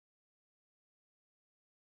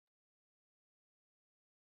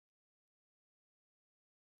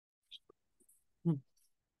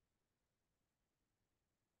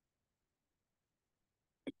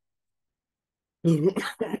Good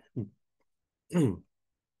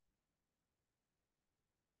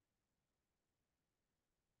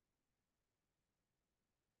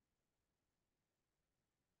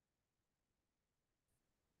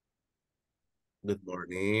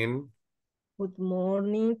morning. Good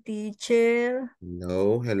morning, teacher.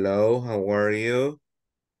 Hello, how are you?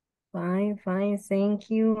 Fine, fine, thank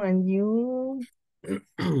you. And you?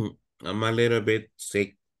 I'm a little bit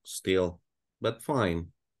sick still, but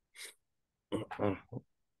fine.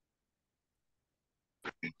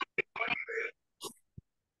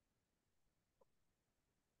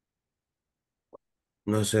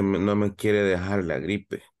 No me quiere dejar la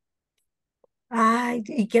gripe. Ay,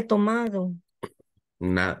 ¿y qué ha tomado?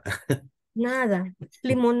 Nada. Nada.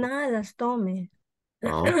 Limonadas, tome.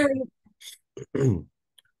 Oh,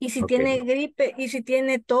 Y si okay. tiene gripe, y si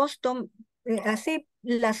tiene tos, así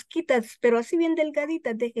las quitas, pero así bien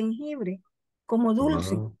delgaditas de jengibre, como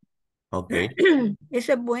dulce. Ah, okay.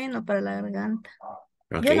 Eso es bueno para la garganta.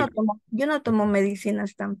 Okay. Yo no tomo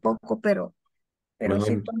medicinas tampoco, pero sí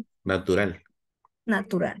Mejor tomo natural.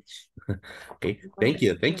 naturales. Okay. Thank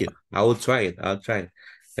you. Thank you. I will try it. I'll try it.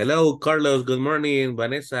 Hello, Carlos. Good morning.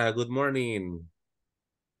 Vanessa, good morning.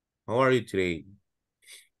 How are you today?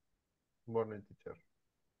 Morning, teacher.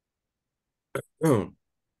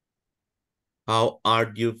 How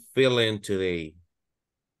are you feeling today?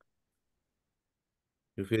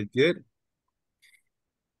 You feel good?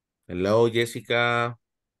 Hello, Jessica.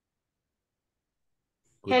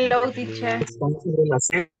 Good Hello, teacher.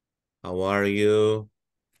 morning. How are you?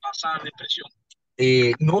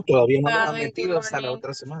 No, todavía no nos han Hi, good metido hasta la morning.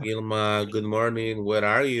 otra semana. Ilma, good morning. Where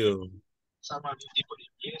are you?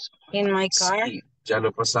 In my car, Sí, ya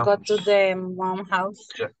lo go pasamos. to the mom house.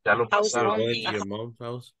 Ya lo House You're pasaron. mom. going to your mom's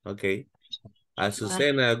house? Okay. Ah,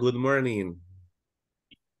 Azucena, good morning.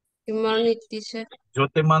 good morning, teacher. Yo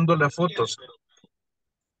te mando las fotos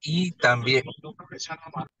y también,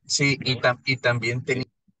 sí, y también tenía.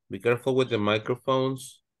 Be careful with the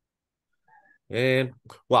microphones. And,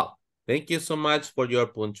 well, thank you so much for your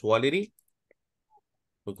punctuality.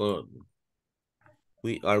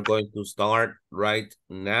 We are going to start right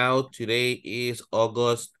now. Today is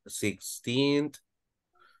August 16th,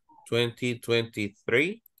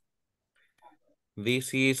 2023.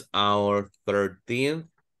 This is our 13th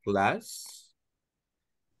class.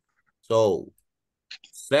 So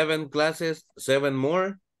 7 classes, 7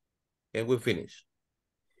 more, and we finish.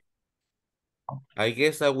 I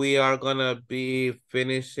guess that we are gonna be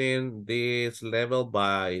finishing this level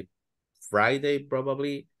by Friday,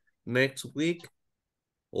 probably next week,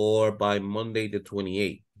 or by Monday the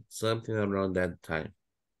 28th, something around that time.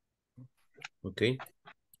 Okay.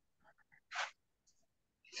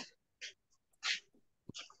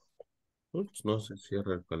 Oops, no se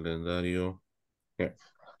cierra el calendario. Here.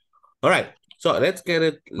 All right. So let's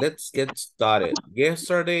get started.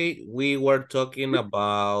 Yesterday we were talking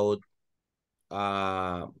about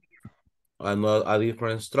uh a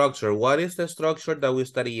different structure. What is the structure that we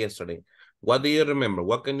studied yesterday? What do you remember?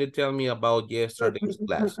 What can you tell me about yesterday's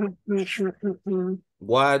class?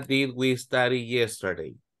 What did we study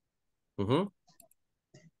yesterday?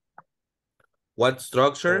 What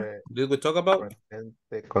structure did we talk about?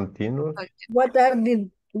 Presente continuous. What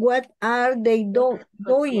are they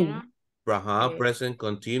doing? Present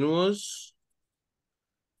continuous.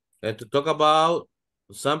 And to talk about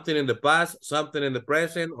something in the past, something in the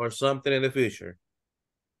present, or something in the future.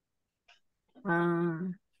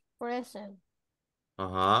 Present.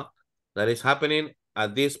 That is happening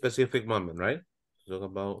at this specific moment, right? Talk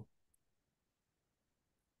about.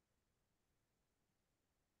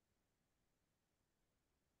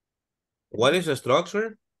 What is the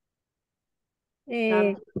structure?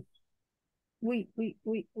 Eh, we.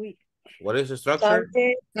 What is the structure?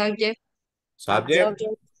 Subject. Subject.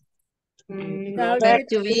 Verb Subject,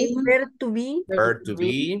 to be. verb to be, Verb to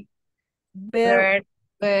be. verb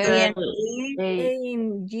Verb. Verb.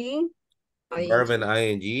 ing, Verb and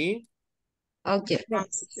ing. Object.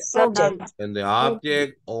 object. And the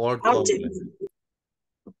object or complement.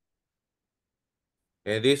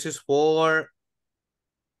 And this is for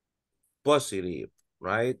positive,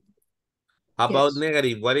 right? How about Yes.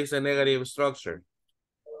 negative? What is a negative structure?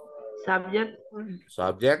 Subject.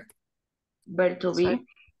 Subject. Verb to be.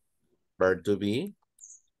 Verb to be.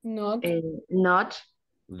 Not. Not.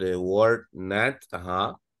 The word not.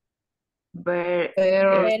 Verb.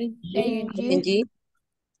 ing. ing.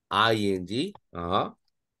 Object.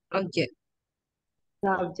 Subject.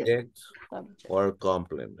 Object or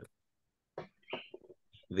complement.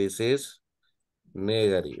 This is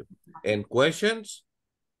negative. And questions?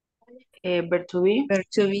 Verb to be. Verb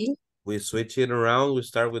to be. We switch it around. We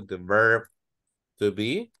start with the verb to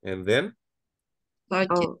be, and then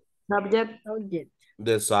Subject. Subject. Subject.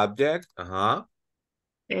 the subject, Verb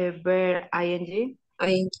ing.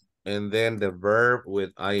 Ing. and then the verb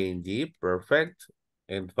with ing, perfect.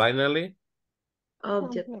 And finally,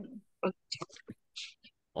 Object.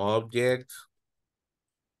 object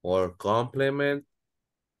or complement.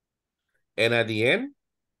 And at the end,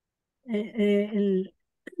 El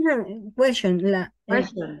question,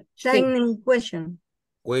 Question. signing question.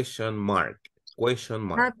 question mark. Question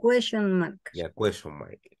mark. Question mark. Yeah, question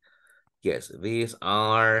mark. Yes, these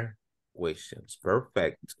are questions.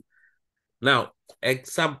 Perfect. Now,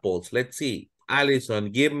 examples. Let's see.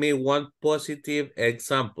 Alison, give me one positive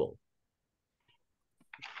example.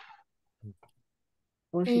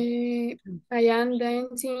 Positive. I am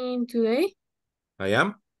dancing today. I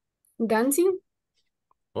am? Dancing.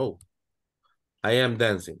 Oh, I am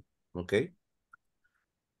dancing. Okay.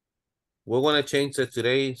 We're going to change it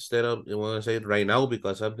today instead of, we're going to say it right now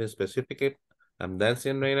because something specific. I'm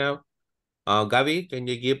dancing right now. Gabby, can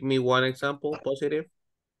you give me one example, positive?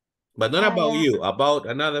 But not about you, about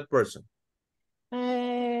another person.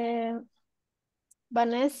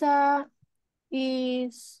 Vanessa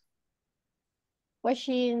is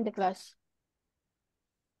watching the class.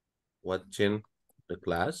 Watching the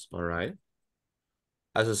class, all right.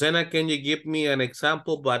 Azucena, can you give me an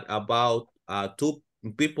example, but about two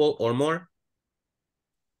people or more?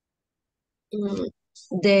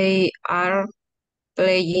 They are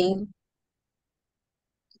playing.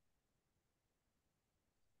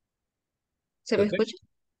 ¿Se me Okay. escucha?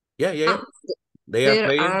 Yeah. They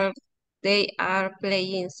are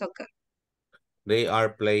playing soccer. They are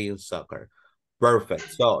playing soccer.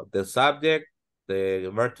 Perfect. So the subject, the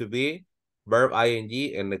verb to be, verb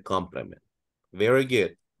ing, and the complement. Very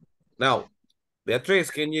good. Now, Beatrice,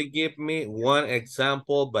 can you give me one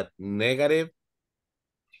example, but negative?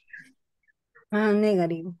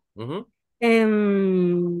 Negative.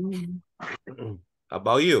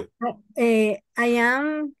 About you. I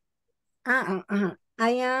am, I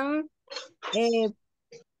am,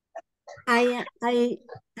 I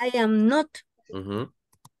am not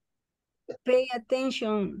pay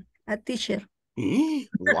attention a teacher.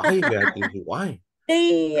 Why, Beatrice? Why?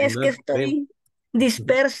 Sí, es que estoy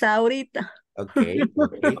dispersa ahorita. Okay.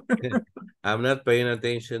 I'm not paying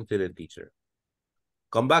attention to the teacher.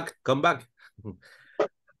 Come back.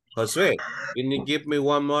 Josue, can you give me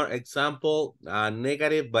one more example,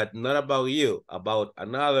 negative, but not about you, about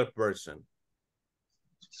another person?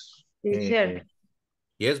 Teacher.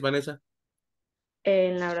 Yes, Vanessa?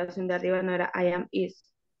 En la oración de arriba no era I am is.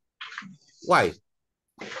 Why?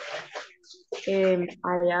 I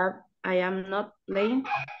am not playing.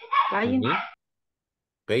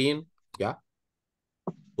 Paying, yeah.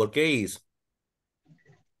 ¿Por qué is?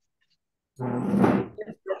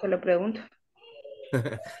 Yo se lo pregunto.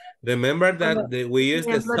 Remember that we use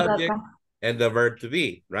the Ejemplo de subject acá. and the verb to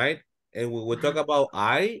be, right? And we talk about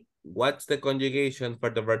I. What's the conjugation for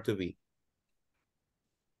the verb to be?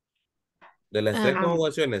 De las tres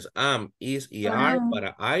conjugaciones, am, is y are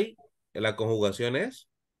para I, la conjugación es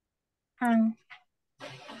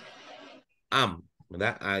am,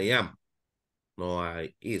 ¿verdad? I am, no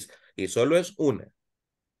I is. Y solo es una.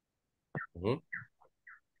 En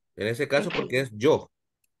ese caso, porque es yo,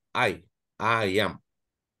 I am.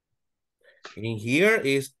 In here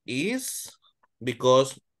is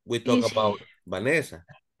because we talk about Vanessa.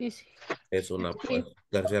 Es una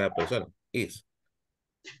tercera persona. Is.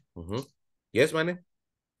 Yes, Vane?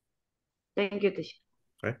 Thank you, teacher.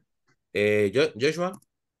 Joshua?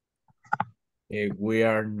 We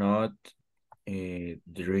are not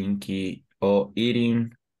drinking or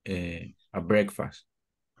eating a breakfast.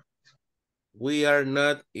 We are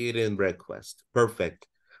not eating breakfast. Perfect.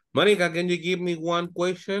 Monica, can you give me one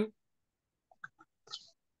question?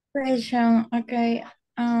 Question, okay.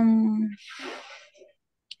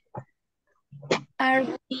 Are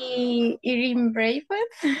we eating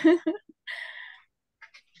breakfast?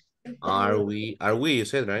 Are we, you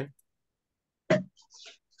said, right?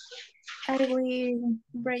 Are we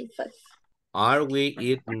breakfast? Are we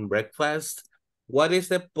eating breakfast? What is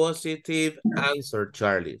the positive answer,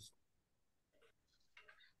 Charlie?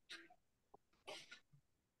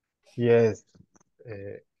 Yes,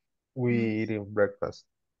 we eating breakfast.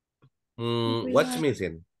 What's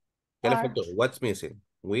missing? ¿Qué le faltó? What's missing?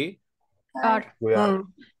 We Are. We are.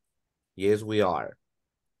 Yes, we are.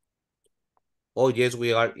 Oh, yes,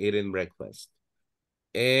 we are eating breakfast.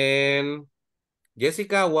 And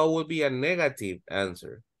Jessica, what would be a negative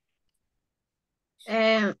answer?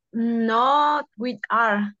 Not with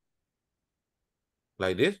are.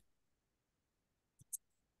 Like this?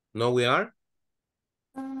 No, we are?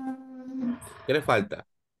 ¿Qué le falta?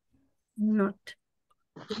 Not.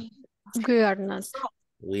 We are not.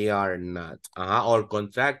 We are not. Or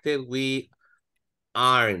contracted, we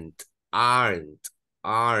aren't.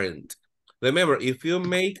 Remember, if you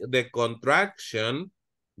make the contraction,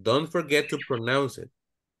 don't forget to pronounce it.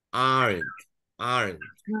 Aren't.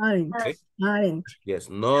 Okay? Aren't. Yes,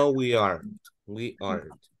 no, we aren't. We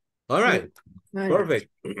aren't. All right, perfect.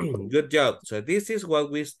 Good job. So this is what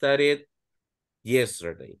we studied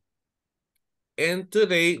yesterday. And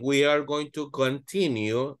today we are going to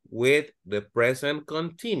continue with the present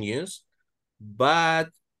continuous, but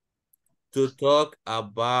to talk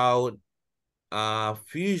about a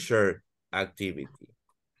future activity.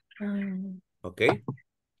 Okay?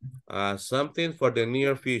 Something for the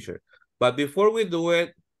near future. But before we do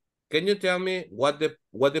it, can you tell me what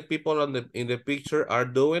the people in the picture are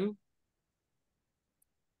doing?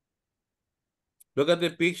 Look at the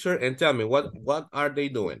picture and tell me what are they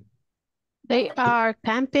doing? They are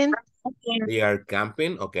camping. They are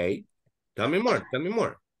camping, okay. Tell me more, tell me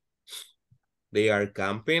more. They are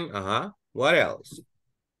camping, What else?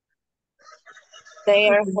 They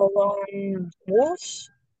are on wolves.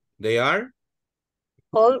 They are?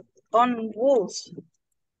 Hold on wolves.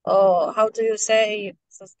 Oh, how do you say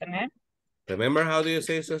sostener? Remember, how do you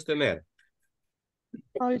say sostener?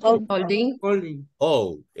 Holding. Holding.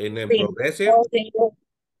 Oh, and then progressive? Holding wolves.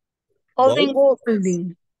 Both?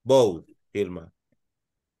 Holding. Both, Hilma.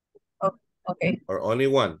 Oh, okay. Or only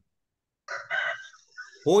one?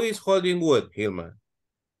 Who is holding wood, Hilma?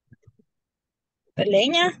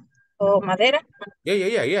 Leña o madera.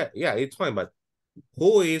 Yeah, it's fine, but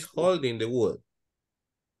who is holding the wood?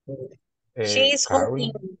 She is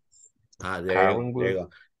holding. There you go.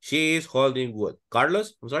 She is holding wood.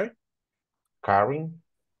 Carlos, I'm sorry? Carrying?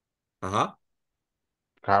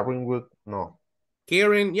 Carrying wood? No.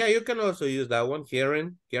 Karen, yeah, you can also use that one.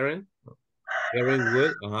 Karen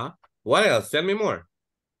wood, What else? Tell me more.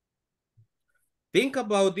 Think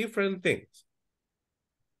about different things.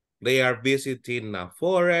 They are visiting a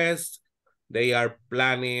forest. They are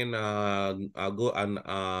planning a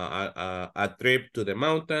trip to the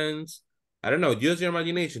mountains. I don't know, use your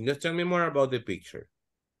imagination. Just tell me more about the picture.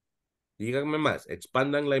 Díganme más,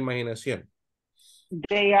 expandan la imaginación.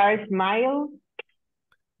 They are smile.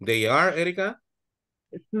 They are, Erika?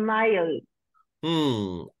 Smile.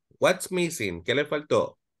 What's missing? ¿Qué le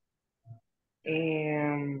faltó?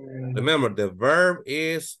 Um, Remember, the verb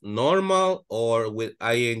is normal or with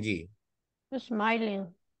ing.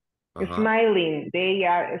 Smiling. Smiling. They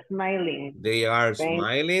are smiling. They are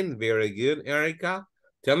smiling. Very good, Erica.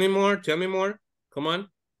 Tell me more. Tell me more. Come on.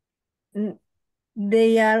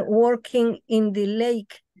 They are working in the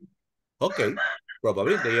lake. Okay.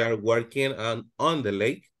 Probably they are working on the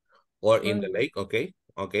lake or in the lake. Okay.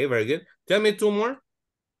 Okay, very good. Tell me two more.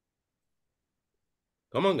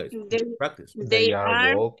 Come on, guys. Practice. They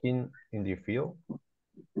are walking in the field.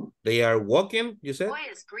 They are walking, you said? Boy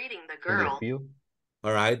is greeting the girl. In the field.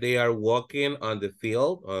 All right. They are walking on the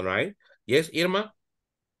field. All right. Yes, Irma?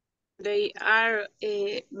 They are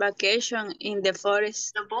vacation in the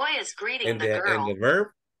forest. The boy is greeting the girl. And the verb?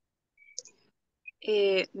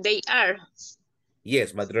 They are.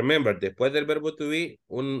 Yes, but remember, después del verbo to be,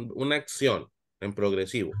 una acción en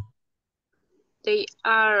progresivo. They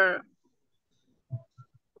are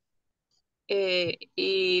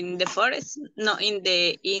in the forest. No, in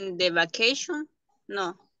the vacation.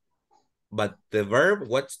 No. But the verb,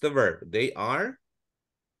 what's the verb? They are?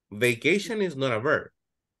 Vacation is not a verb.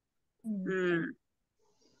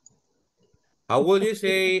 How would you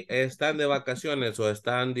say están de vacaciones o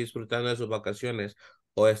están disfrutando de sus vacaciones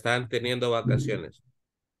o están teniendo vacaciones?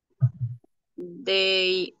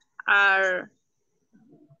 They are.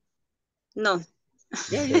 No.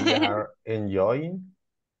 They are enjoying.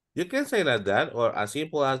 You can say like that or as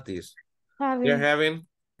simple as this. They're having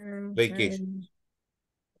vacations.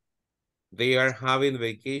 They are having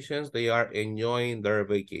vacations. They are enjoying their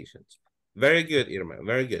vacations. Very good, Irma.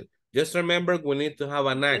 Very good. Just remember, we need to have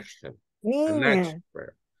an action. An action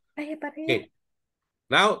verb. Okay.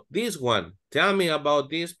 Now, this one. Tell me about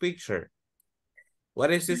this picture.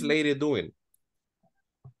 What is this lady doing?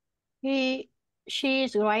 She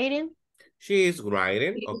is writing. She is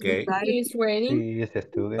writing. Okay. She is writing. She is a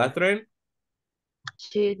student. Catherine?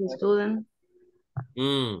 She is a student.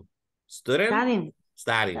 Student?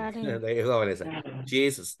 Studying. There you go, Vanessa. She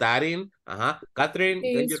is studying. Catherine,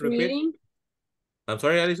 can you repeat? Reading. I'm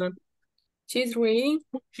sorry, Alison. She's reading.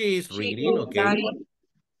 She is reading. Okay. Studying.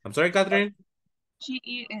 I'm sorry, Catherine.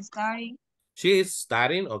 She is studying. She is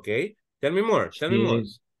studying. Okay. Tell me more. Tell me more.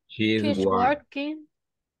 She is working.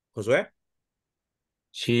 Josué?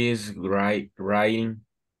 She is writing.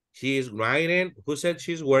 She is writing. Who said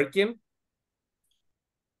she's working?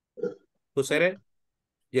 Who said it?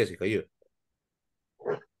 Jessica, you.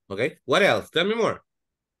 Okay. What else? Tell me more.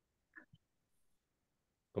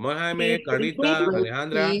 Come on, Jaime, Carlita,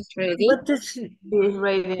 Alejandra. She's ready. What is She's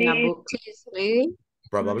reading a book. She's ready.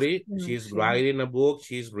 Probably she's writing a book.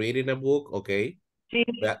 She's reading a book. Okay. She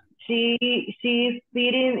But she's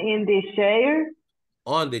sitting in the chair.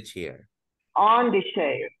 on the chair. On the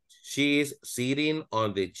chair. She is sitting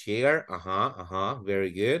on the chair.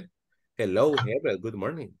 Very good. Hello, Heather. Good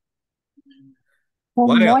morning. Good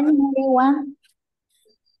What else? morning, everyone.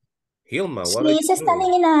 Hilma, what She are is you doing?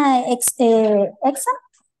 studying in a exam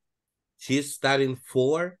She's studying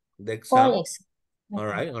for the or exam. exam. All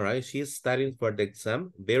right. She's studying for the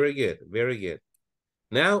exam. Very good, very good.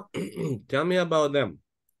 Now, tell me about them.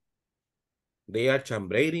 They are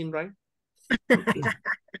chambrating, right?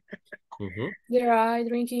 They are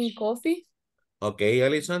drinking coffee. Okay,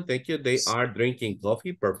 Alison, thank you. They are drinking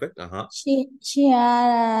coffee. Perfect. She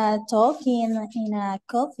are talking in a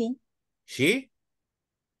coffee. She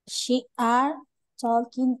Are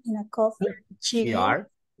talking in a coffee. She are?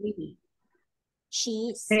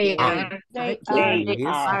 She's. They Ah. are. They She is.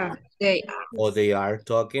 Are. They are. Or they are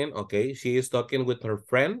talking. Okay, she is talking with her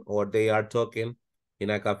friend, or they are talking in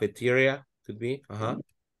a cafeteria. Could be.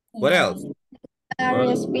 What else?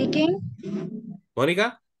 Are speaking.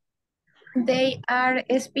 Monica? They are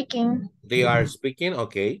speaking. They are speaking.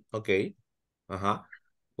 Okay.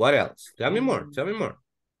 What else? Tell me more.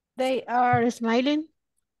 They are smiling.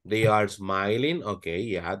 They are smiling. Okay,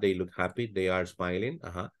 yeah, they look happy. They are smiling.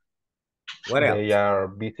 What else? They are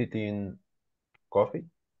visiting coffee.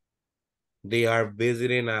 They are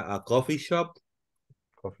visiting a coffee shop.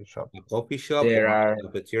 Coffee shop. A coffee shop There or are a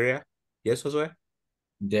cafeteria. Yes, Josue?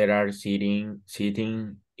 There are sitting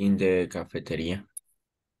in the cafeteria.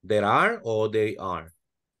 There are or they are?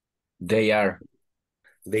 They are.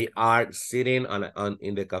 They are sitting on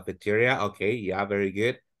in the cafeteria. Okay, yeah, very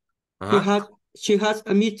good. She has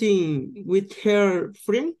a meeting with her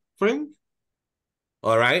friend.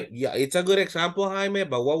 All right. Yeah, it's a good example, Jaime,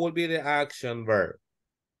 but what would be the action verb?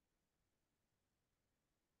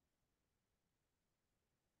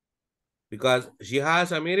 Because she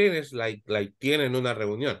has a meeting, it's like tienen una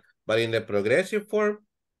reunión. But in the progressive form,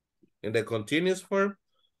 in the continuous form,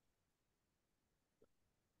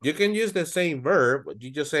 you can use the same verb.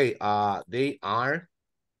 You just say, they are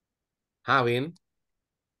having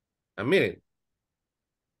a meeting.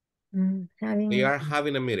 They are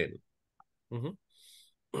having a meeting.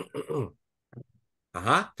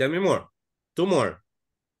 Tell me more. Two more.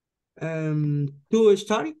 To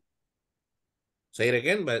study. Say it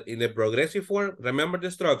again, but in the progressive form, remember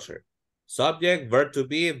the structure. Subject, verb to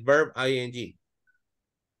be, verb ing.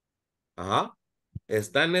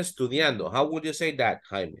 Están estudiando. How would you say that,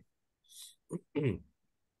 Jaime?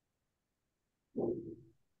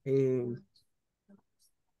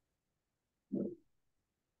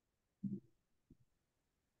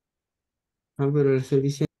 Pero el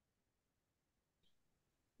servicio.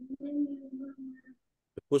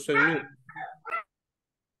 Te puso en mute.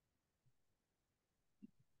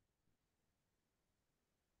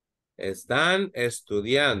 Están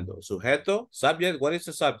estudiando. Sujeto, subject, what is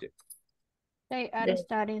the subject? They are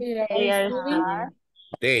studying. They are studying.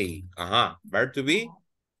 They, verb to be?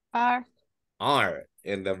 Are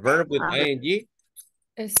And the verb with ing?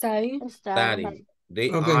 studying. Studying. They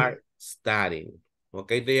are studying.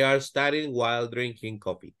 Okay, they are studying while drinking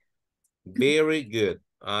coffee. Very good.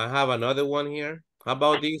 I have another one here. How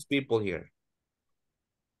about these people here?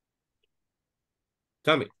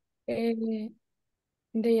 Tell me.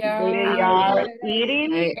 They are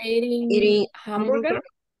eating hamburger.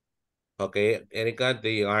 Okay, Erika,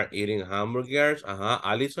 they are eating hamburgers.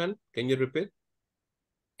 Alison, can you repeat?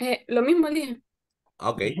 Lo mismo dije.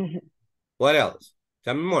 Okay. What else?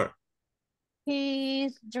 Tell me more.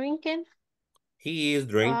 He's drinking. He is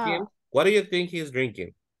drinking. What do you think he's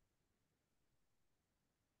drinking?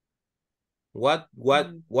 What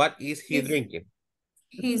is he drinking?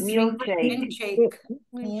 He's drinking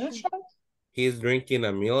milkshake. He's drinking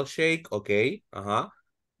a milkshake. Okay.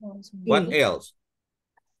 What else?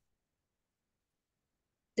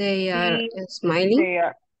 They are smiling.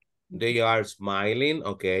 They are smiling.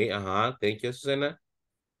 Okay. Thank you, Susana.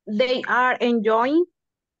 They are enjoying.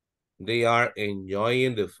 They are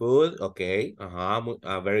enjoying the food. Okay.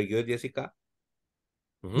 Very good, Jessica.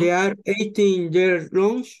 They are eating their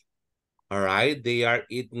lunch. All right. They are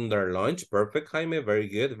eating their lunch. Perfect, Jaime. Very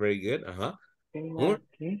good. Very good. More.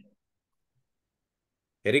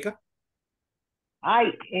 Erika?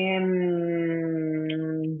 I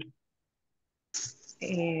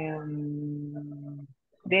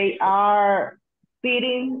They are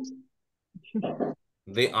sitting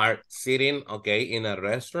They are sitting, okay, in a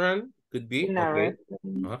restaurant. Could be, in a okay.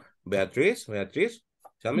 restaurant. Beatriz,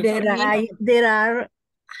 tell me something. There are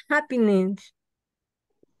happiness.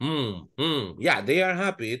 Yeah, they are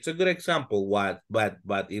happy. It's a good example. What, but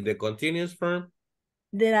in the continuous form,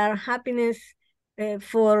 There are happiness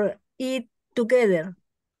for eat together.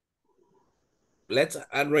 let's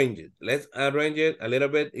arrange it. Let's arrange it a little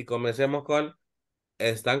bit y comencemos con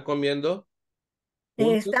están comiendo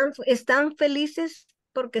juntos. Están felices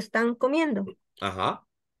porque están comiendo. Ajá.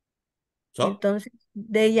 So, Entonces,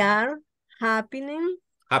 they are happening.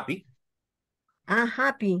 happy.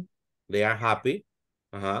 Happy. They are happy.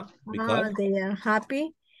 Because They are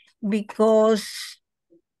happy because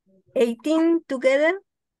eating together.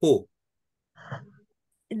 who?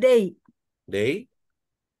 They They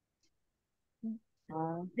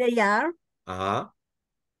are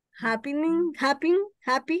happy.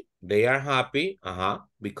 They are happy.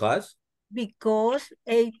 Because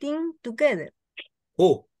Eating together.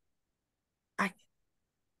 who?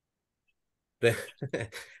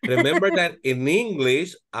 Remember that in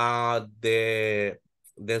English, the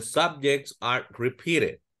subjects are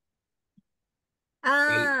repeated.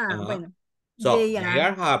 Bueno. So they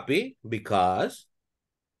are happy because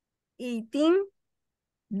eating.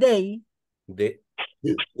 Uy.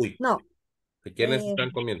 No. ¿Quiénes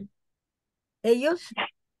están comiendo? Ellos.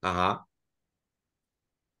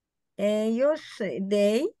 Ellos.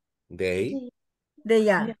 They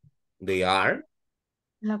are. They are.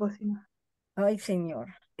 En la cocina. Ay, señor.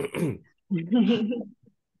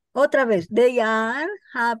 Otra vez. They are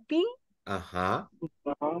happy.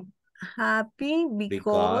 Happy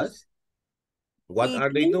because What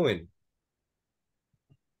are they doing?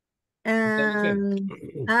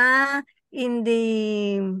 In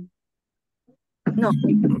the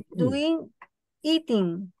doing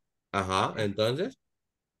eating. Entonces.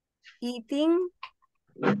 Eating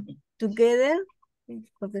together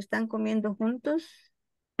porque están comiendo juntos.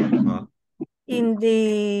 In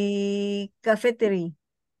the cafeteria.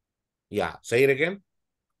 Yeah, say it again.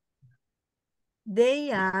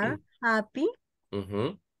 They are happy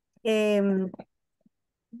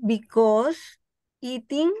because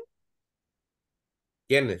eating.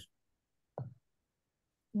 ¿Quiénes?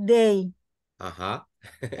 They.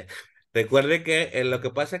 Recuerde que lo que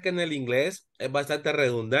pasa es que en el inglés es bastante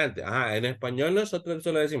redundante. En español nosotros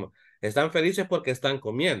solo decimos, están felices porque están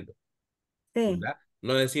comiendo. ¿Verdad?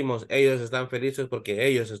 No decimos, ellos están felices porque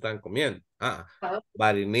ellos están comiendo.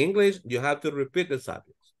 But in English, you have to repeat the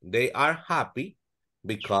subjects. They are happy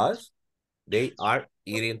because they are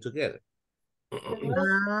eating together.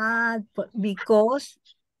 Because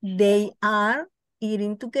they are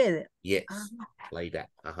eating together. Yes, like that.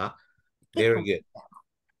 Very good.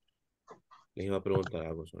 Les iba a preguntar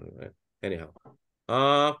algo sobre anyhow.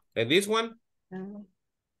 And this one?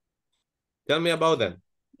 Tell me about them.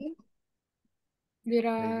 They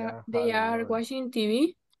are watching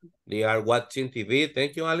TV. They are watching TV.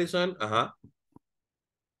 Thank you, Allison.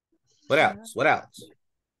 What else? What else?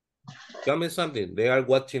 Tell me something. They are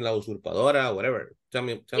watching La Usurpadora, whatever. Tell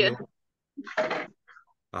me.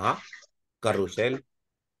 Carrusel.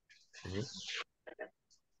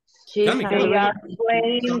 They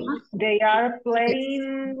are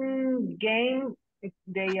playing game.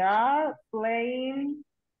 They are playing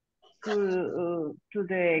to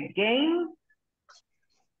the game.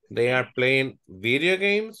 They are playing video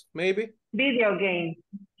games, maybe? Video games.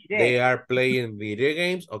 Yes. They are playing video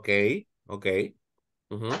games. Okay.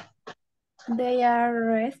 They are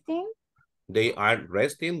resting. They are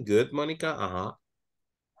resting. Good, Monica.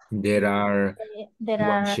 There are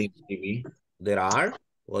watching TV. There are?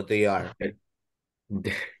 What they are?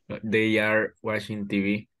 They are watching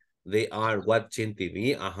TV. They are watching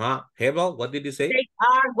TV. Hebel, what did you say? They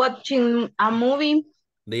are watching a movie.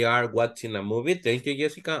 They are watching a movie. Thank you,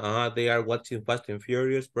 Jessica. They are watching Fast and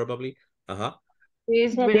Furious, probably. They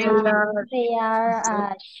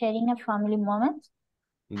are sharing a family moment.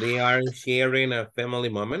 They are sharing a family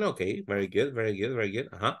moment. Okay, very good.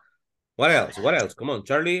 What else? Come on,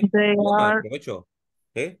 Charlie.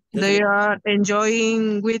 They are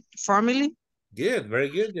enjoying with family. Good, very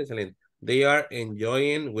good, Jocelyn. They are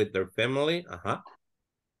enjoying with their family.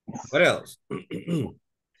 What else?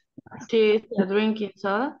 She is drinking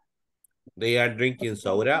soda. They are drinking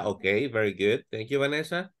soda. Okay, very good. Thank you,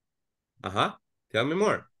 Vanessa. Tell me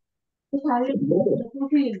more.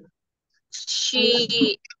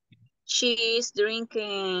 She is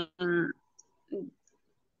drinking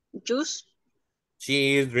juice.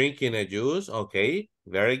 She is drinking a juice. Okay,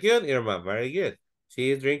 very good, Irma. Very good.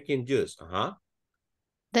 She is drinking juice.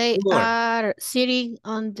 They Two more. are sitting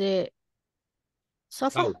on the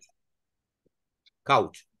sofa. Couch.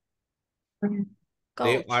 Couch. They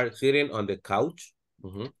Couch. are sitting on the couch.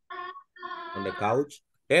 On the couch.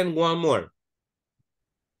 And one more.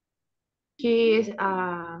 He is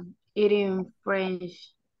eating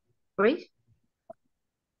French fries.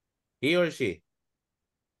 He or she?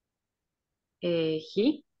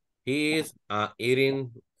 He. He is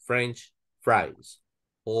eating French fries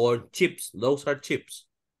or chips. Those are chips.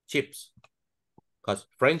 Chips. Because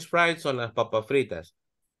French fries son las papas fritas.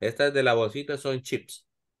 Estas de la bolsita son chips.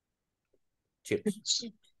 Chips.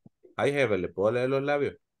 Ay, jefe, ¿le puedo leer los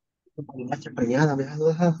labios?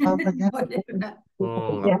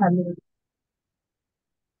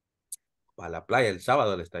 Para la playa el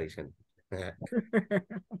sábado le está diciendo.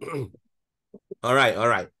 All right, all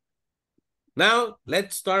right. Now,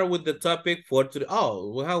 let's start with the topic for today.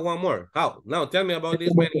 Oh, we have one more. How? Now, tell me about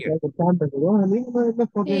this man here.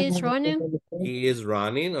 He is running. He is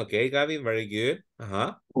running. Okay, Gaby, very good.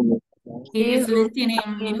 He is listening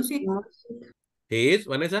music. He is,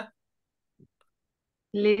 Vanessa?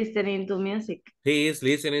 Listening to music. He is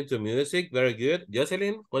listening to music. Very good.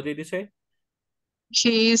 Jocelyn, what did you say?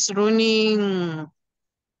 He is running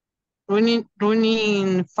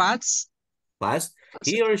fast. Fast.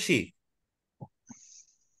 He or she?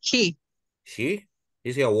 He. She?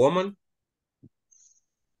 Is he a woman?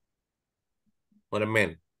 Or a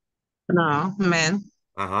man? No, man.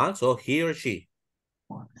 So he or she?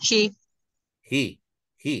 He. He.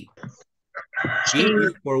 He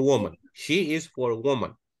is for woman. She is for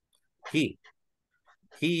woman. He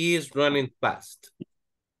is running fast.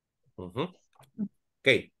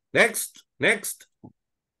 Okay, next.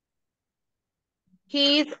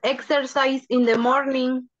 He is exercise in the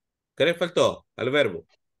morning. ¿Qué le faltó al verbo?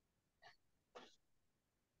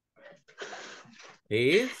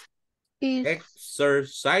 He is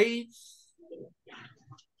exercise.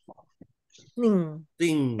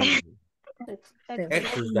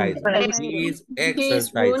 Exercising. He is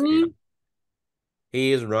exercising.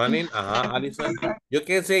 He is running. Alison. You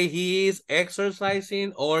can say he is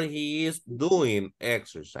exercising or he is doing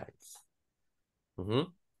exercise.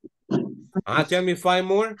 Tell me 5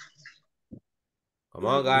 more. Come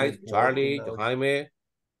on, guys. Charlie, Jaime,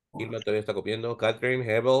 Gilma todavía está copiando. Catherine,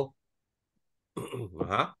 Hebel.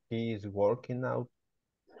 He is working out.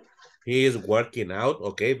 He is working out.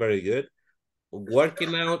 Okay, very good.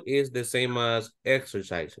 Working out is the same as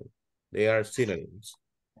exercising. They are synonyms.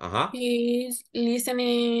 He is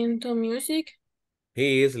listening to music.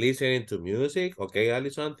 He is listening to music. Okay,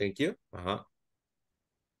 Alison, thank you.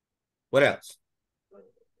 What else?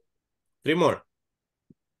 3 more.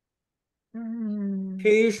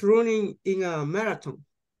 He is running in a marathon.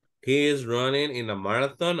 He is running in a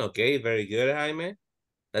marathon. Okay, very good, Jaime.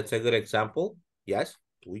 That's a good example. Yes.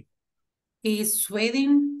 He is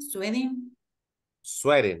sweating. Sweating.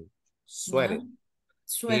 Yeah.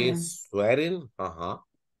 He is sweating.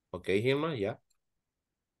 Okay, Hilma, yeah.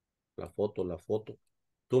 La foto.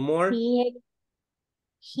 2 more. He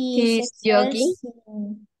He's is jogging.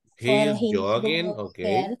 exercising He for is his jogging. good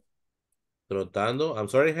Okay. health. Trotando. I'm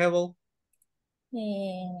sorry, Hebel.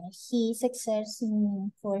 He is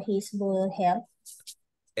exercising for his good health.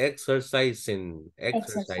 Exercising.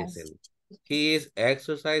 He is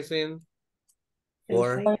exercising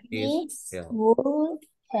for his health. Good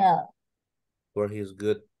health. For his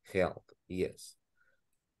good health. Yes.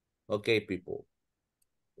 Okay, people.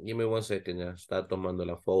 Give me 1 second. Ya está tomando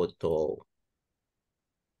la foto.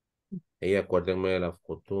 Acuérdenme de la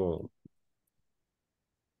foto.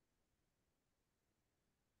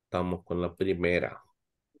 Estamos con la primera.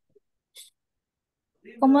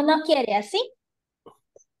 ¿Cómo no quiere así?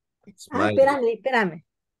 Espérame.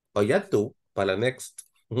 Oh, ya tú. Para la next.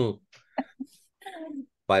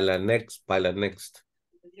 Para la next.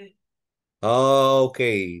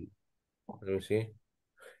 Okay. Let me see.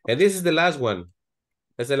 And this is the last one.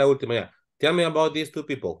 Esa es la última ya. Tell me about these 2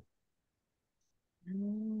 people.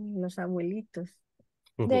 Los abuelitos.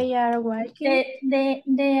 They are working. They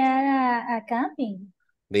are camping.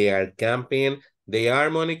 They are camping. They are,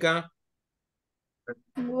 Monica?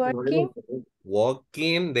 Walking.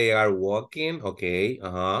 Walking. They are walking. Okay.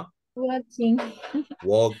 Walking.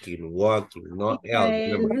 Walking. Not else.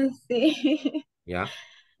 Remember. Sí. Yeah.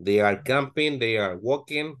 They are camping. They are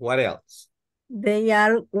walking. What else? They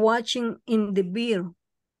are watching in the beer.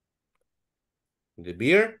 The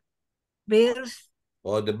beer? Bears.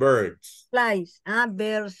 Or the birds? Flies.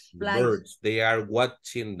 Bears. The Flies. birds. They are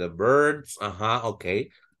watching the birds. Okay.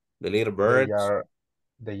 The little birds.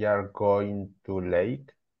 They are going to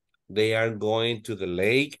lake. They are going to the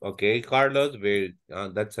lake. Okay, Carlos.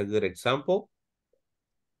 That's a good example.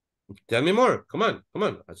 Tell me more. Come on, come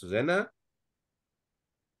on. Azucena,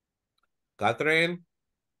 Catherine,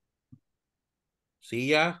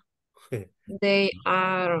 Sia. They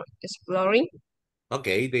are exploring.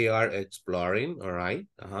 Okay, they are exploring. All right.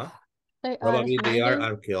 They are Probably they are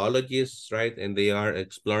smiling. archaeologists, right? And they are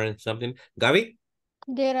exploring something. Gabi?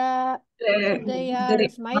 They are They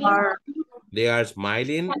smiling. are They are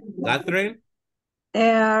smiling. Catherine?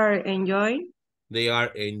 they are enjoying. They are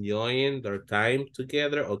enjoying their time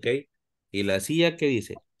together. Okay. ¿Y la silla qué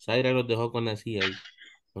dice? Zaira los dejó con la silla ahí.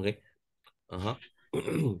 Okay.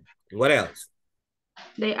 What else?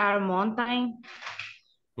 They are mountain.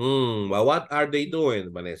 But what are they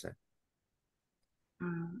doing, Vanessa?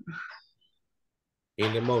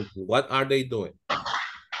 In the mountain, what are they doing?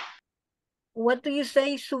 What do you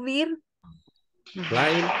say, subir?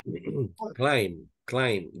 Climb,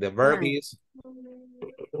 climb. The verb Climb. is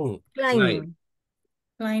climb. Climbing.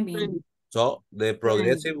 Climbing. So the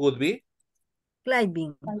progressive would be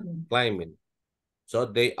Climbing. climbing. So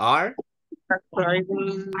they are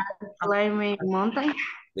Climbing mountain.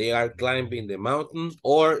 They are climbing the mountains,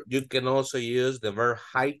 or you can also use the verb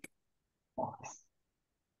hike.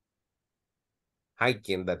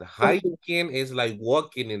 Hiking. That hiking is like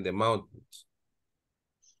walking in the mountains.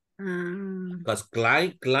 Because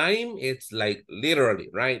climb, it's like literally,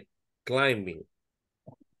 right? Climbing.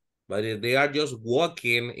 But if they are just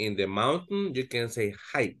walking in the mountain, you can say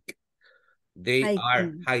hike. They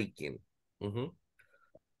are hiking.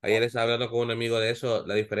 Ayer estaba hablando con un amigo de eso,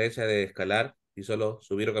 la diferencia de escalar y solo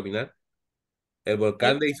subir o caminar. El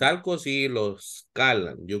volcán de Izalco sí lo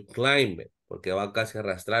escalan, you climb it, porque va casi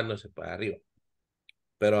arrastrándose para arriba.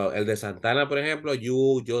 Pero el de Santana, por ejemplo,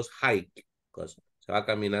 you just hike, because se va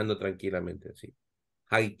caminando tranquilamente, así.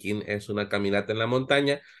 Hiking es una caminata en la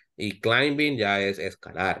montaña y climbing ya es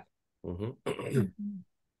escalar.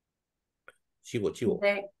 Chivo.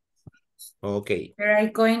 Okay.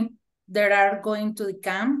 They are going to the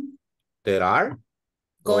camp. There are?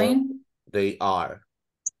 Going. They are.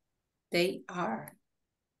 They are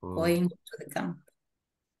going to the camp.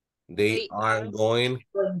 They are going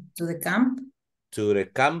to the camp. To the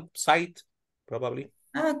campsite, probably.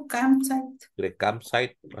 Campsite. To the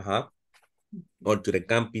campsite, or to the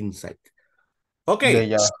camping site. Okay.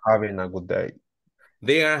 They are having a good day.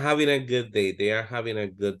 They are having a good day. They are having a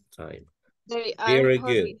good time. They are Very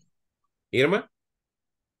holy. good. Irma?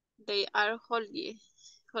 They are holy.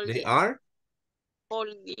 They are?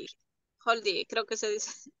 Holy. Holy, creo que se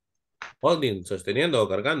dice. Holding, sosteniendo o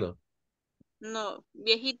cargando. No,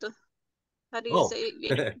 viejito. How do you Oh. say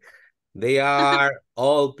viejito? They are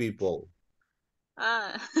old people.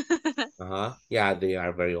 Ah. Yeah, they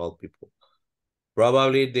are very old people.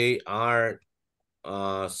 Probably they are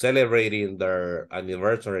celebrating their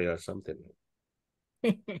anniversary or something.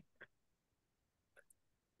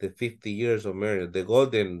 The 50 years of marriage, the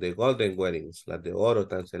golden weddings, las de oro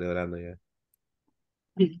están celebrando ya.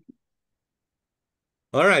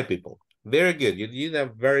 All right, people. Very good. You did a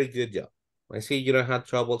very good job. I see you don't have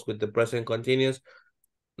troubles with the present continuous.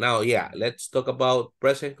 Now, yeah, let's talk about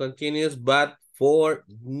present continuous, but for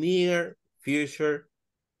near future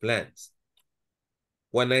plans.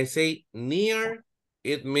 When I say near,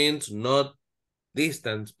 it means not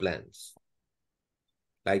distant plans.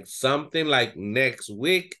 Like something like next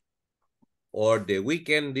week or the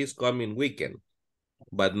weekend, this coming weekend,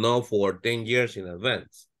 but not for 10 years in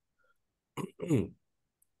advance.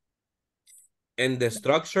 And the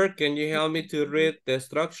structure, can you help me to read the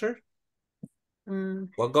structure?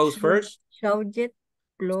 What goes first? Subject,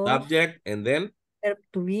 plus. Subject, and then? Verb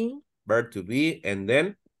to be. Verb to be, and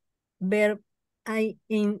then? Verb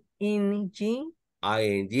ing. ing,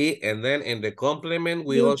 and then in the complement,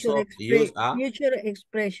 we Future also use a future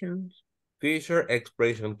expressions. future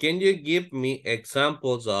expression. Can you give me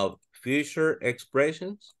examples of future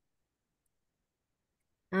expressions?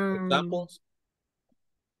 Examples?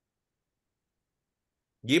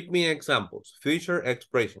 Give me examples, future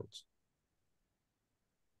expressions.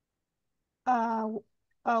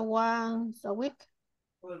 Once a week.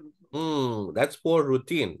 That's for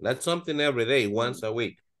routine. That's something every day, once a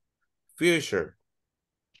week. Future.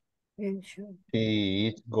 He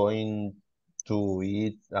is going to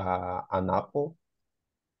eat an apple.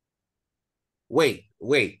 Wait,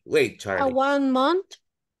 Charlie. 1 month.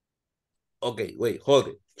 Okay, wait, hold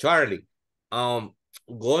it. Charlie,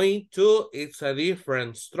 going to, it's a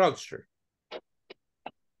different structure.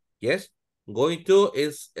 Yes, going to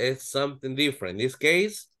is something different. In this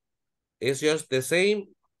case, it's just the same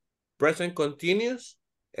present continuous,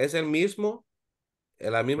 es el mismo,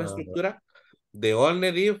 la misma estructura. The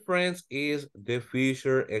only difference is the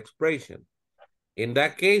future expression. In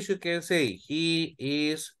that case, you can say he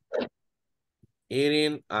is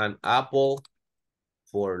eating an apple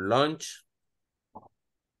for lunch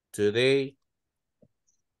today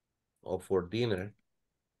or for dinner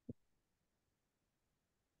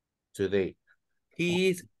today. He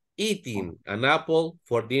is eating an apple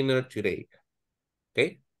for dinner today.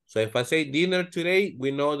 Okay? So if I say dinner today,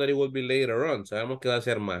 we know that it will be later on. Sabemos que va a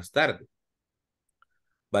ser más tarde.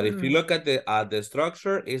 But if you look at the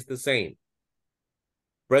structure, it's the same.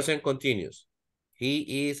 Present continuous.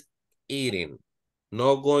 He is eating.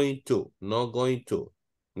 No going to, no going to,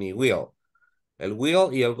 ni will. El will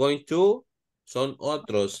y el going to son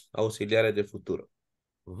otros auxiliares de futuro.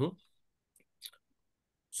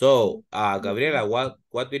 So, Gabriela,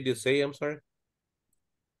 what did you say? I'm sorry.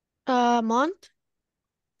 Month.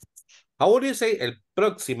 How would you say el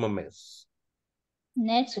próximo mes?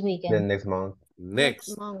 Next The weekend. next month.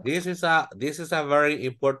 Next. month. This is a very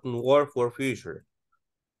important word for future.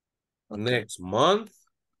 Okay. Next month.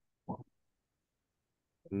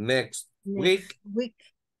 Next week.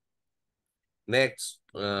 Next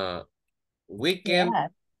weekend. Yeah.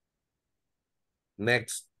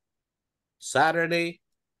 Next Saturday,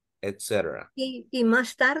 etc. ¿Y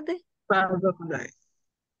más tarde?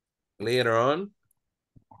 Later on.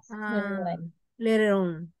 Later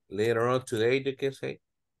on. Later on today, you can say.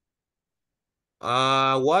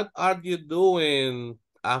 What are you doing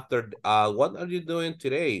after what are you doing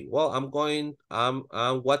today? Well, I'm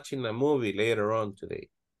watching a movie later on today.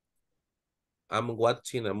 I'm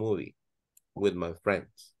watching a movie with my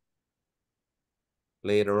friends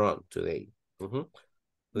later on today.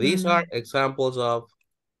 These are examples of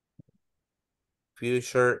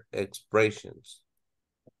future expressions.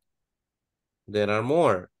 There are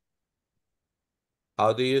more.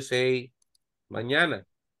 How do you say mañana?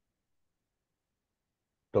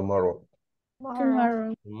 Tomorrow.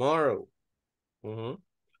 Tomorrow. Tomorrow.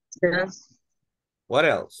 Yes. What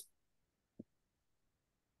else?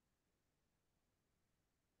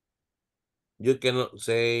 You cannot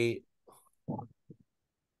say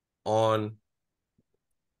on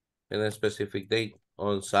in a specific date.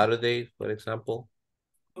 On Saturday, for example.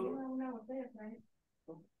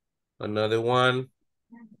 Another one.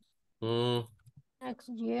 Next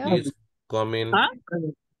year.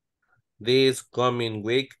 This coming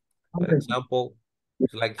week, for example.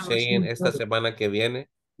 It's like saying esta semana que viene,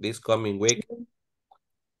 this coming week.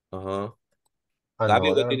 Gabi,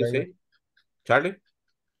 what did you say? Charlie?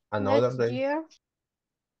 Another day. Year.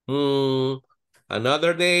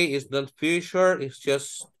 Another day is not future, it's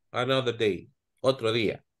just another day. Otro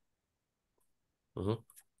día.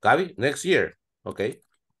 Gabi, next year. Okay.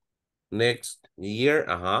 Next year,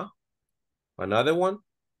 Another one.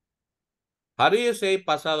 How do you say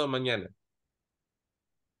pasado mañana?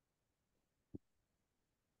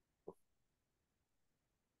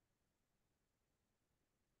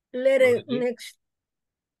 Next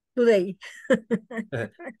today.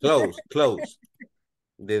 Close.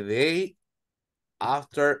 The day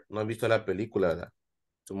after, no han visto la película, ¿verdad?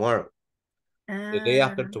 Tomorrow. The day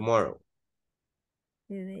after tomorrow.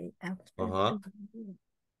 The day after.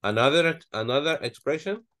 Another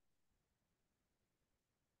expression.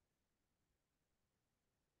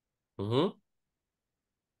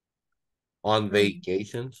 On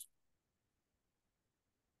vacations.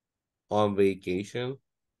 On vacation.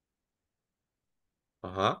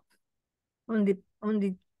 On the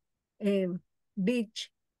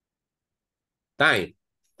beach. Time.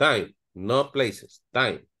 No places.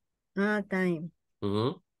 Time. Time.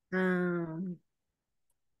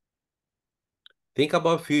 Think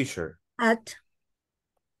about future.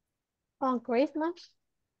 On Christmas.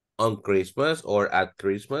 On Christmas or at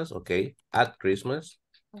Christmas. Okay. At Christmas.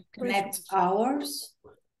 Next hours.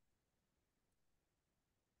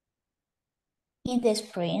 In the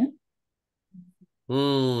spring.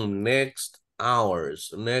 Next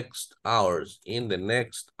hours. In the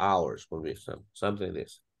next hours will be something like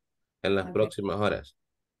this. En las próximas horas.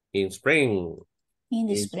 In spring. In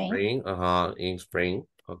the spring. In spring.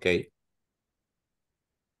 Okay.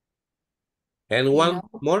 And one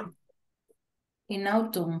more? In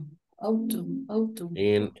autumn.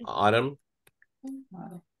 In autumn.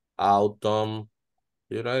 Autumn.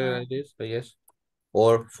 You write it like this, I guess.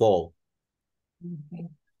 Or fall.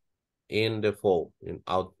 In the fall. In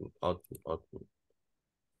autumn.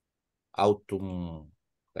 Autumn.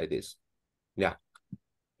 Like this. Yeah.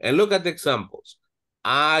 And look at the examples.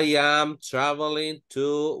 I am traveling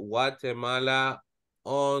to Guatemala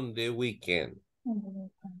on the weekend.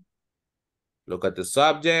 Look at the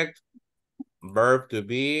subject, verb to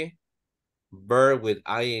be, verb with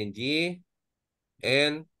ing,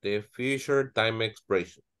 and the future time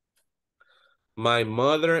expression. My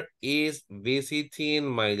mother is visiting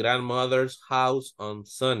my grandmother's house on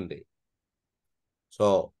Sunday.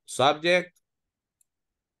 So, subject,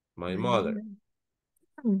 my mother.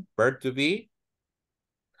 Verb to be?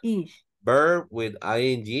 Is. Verb with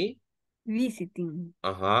ing. Visiting.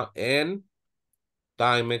 And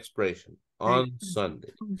time expression. On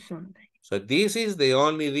Sunday. On Sunday. So this is the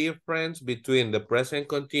only difference between the present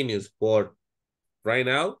continuous for right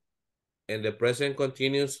now and the present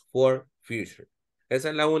continuous for future. Esa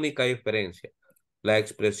es la única diferencia. La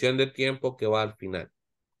expresión de tiempo que va al final.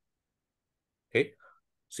 ¿Okay?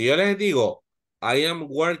 Si yo les digo, I am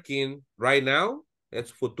working right now,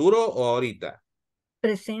 ¿es futuro o ahorita?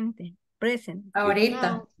 Presente. Present.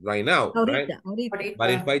 Ahorita. Right now, right? Ahorita.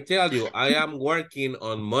 But if I tell you, I am working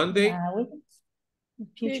on Monday,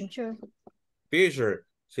 Future. future.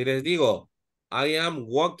 Si les digo, I am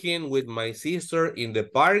walking with my sister in the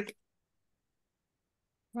park,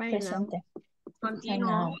 Right now. Presente.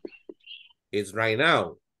 Continuo. it's right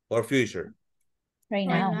now or future. Right Right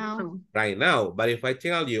now. now. Right now. But if I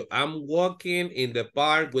tell you, I'm walking in the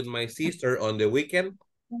park with my sister on the weekend,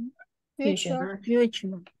 Future. Future.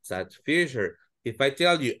 that's future. If I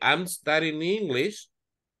tell you, I'm studying English,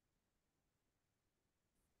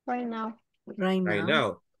 Right now. Right right now.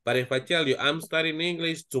 now. But if I tell you, I'm studying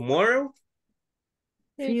English tomorrow,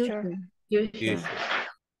 Future. future.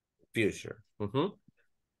 Future.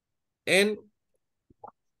 And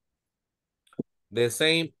the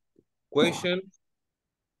same question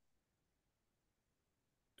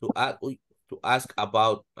to ask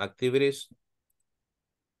about activities.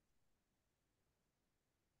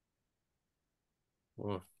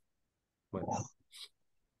 Bueno.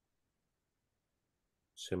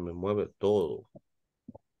 Se me mueve todo.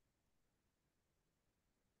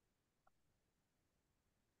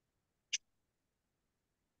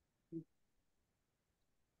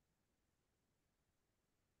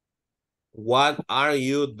 What are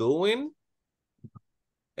you doing?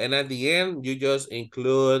 And at the end, you just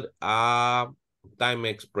include a time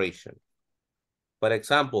expression. For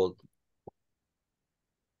example,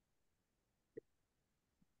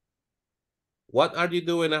 what are you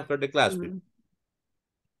doing after the class?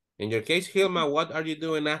 In your case, Hilma, what are you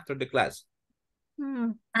doing after the class?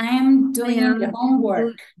 I am doing the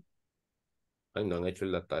homework. Ay, no han hecho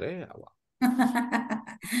la tarea. Wow.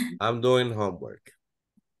 I'm doing homework.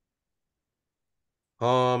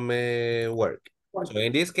 Homework. So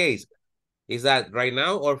in this case, is that right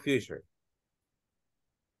now or future?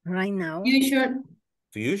 Right now. Future.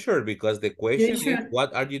 Future, because the question is, Future.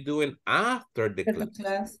 what are you doing after the After class?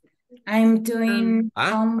 class. I'm doing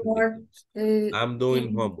homework. I'm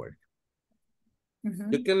doing homework.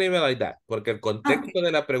 You can leave it like that, porque el contexto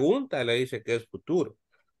de la pregunta le dice que es futuro.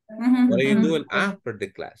 What are you doing after the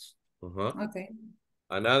class? Okay.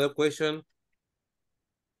 Another question.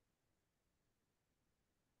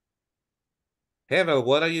 Hevel,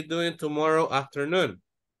 what are you doing tomorrow afternoon?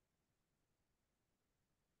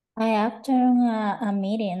 I after a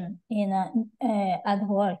meeting in at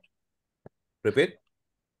work. Repeat.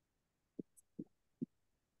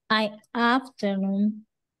 I afternoon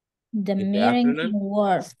the In the meeting in afternoon?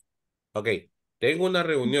 work. Okay. Tengo una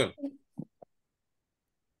reunión.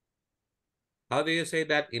 How do you say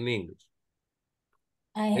that in English?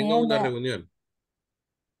 Tengo una reunión.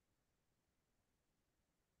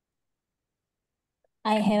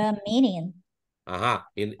 I have a meeting. Ajá.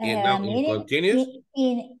 In Meeting continuous?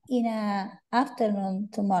 in afternoon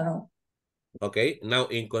tomorrow. Okay. Now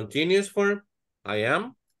in continuous form, I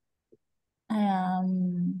am?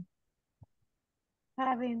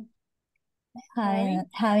 Having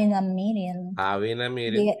a meeting. Having a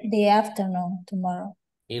meeting. The afternoon tomorrow.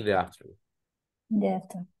 In the afternoon. In the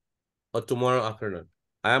afternoon. Or tomorrow afternoon.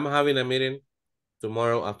 I am having a meeting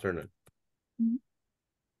tomorrow afternoon.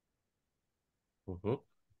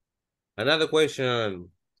 Another question.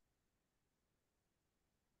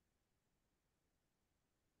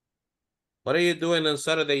 What are you doing on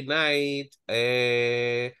Saturday night?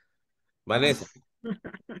 Vanessa.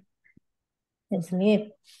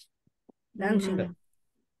 Sleep. Dancing.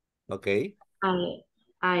 Okay.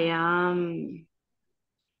 I am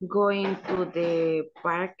going to the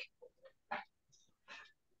park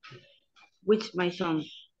with my son.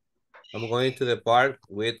 I'm going to the park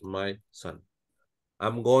with my son.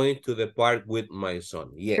 I'm going to the park with my son.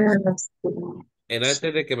 Yes. And antes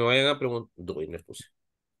de que me vayan a preguntar,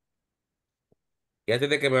 y antes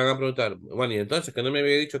de que me vayan a preguntar, bueno, y entonces que no me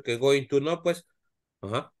había dicho que going to no, pues,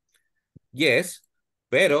 yes,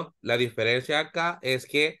 pero la diferencia acá es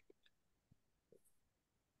que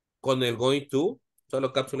con el going to,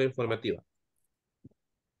 solo cápsula informativa.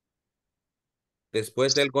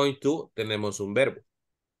 Después del going to, tenemos un verbo.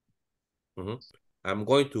 I'm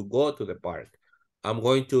going to go to the park. I'm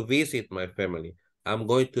going to visit my family. I'm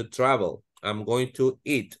going to travel. I'm going to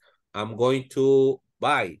eat. I'm going to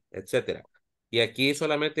buy, etc. Y aquí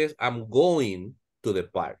solamente es I'm going to the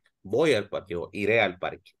park. Voy al parque o iré al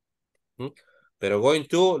parque. Pero going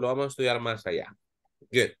to lo vamos a estudiar más allá.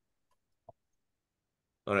 Good.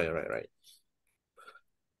 All right, all right, all right.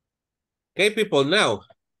 Okay, people, now,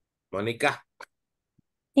 Monica.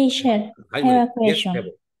 Teacher, I have a Yes,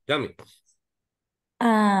 question. tell me.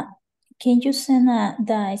 Can you send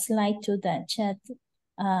the slide to the chat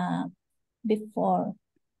before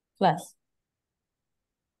class?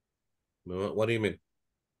 What do you mean?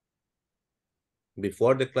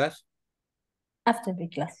 Before the class? After the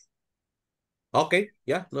class. Okay,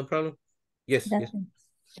 yeah, no problem. Yes, yes.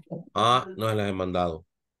 No las he mandado.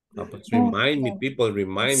 Pues remind me, people,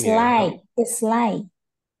 remind me. Slide. This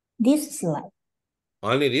slide.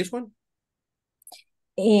 Only this one?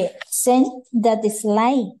 Send that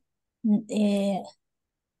slide.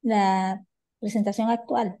 La presentación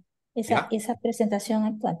actual. Esa presentación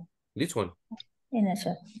actual. This one. En el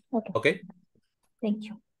chat. Okay. Okay. Thank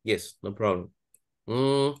you. Yes, no problem.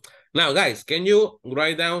 Now, guys, can you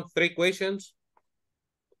write down 3 questions?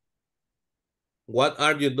 What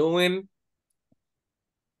are you doing?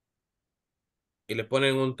 Y le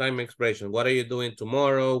ponen un time expression. What are you doing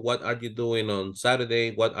tomorrow? What are you doing on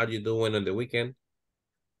Saturday? What are you doing on the weekend?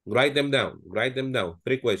 Write them down. Write them down.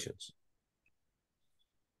 3 questions.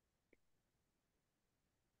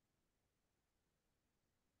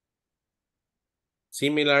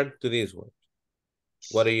 Similar to this one.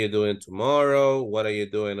 What are you doing tomorrow? What are you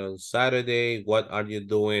doing on Saturday? What are you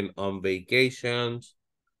doing on vacations?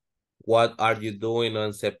 What are you doing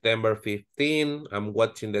on September 15? I'm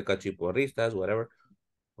watching the Cachiporristas, whatever.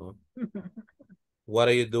 What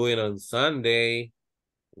are you doing on Sunday?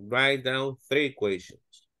 Write down 3 questions.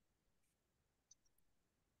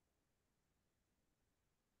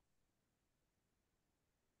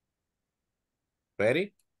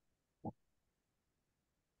 Ready?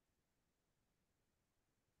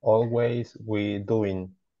 Always we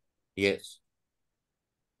doing. Yes.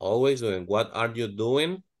 Always doing. What are you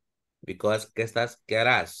doing? Because ¿qué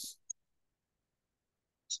harás?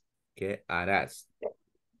 ¿Qué harás?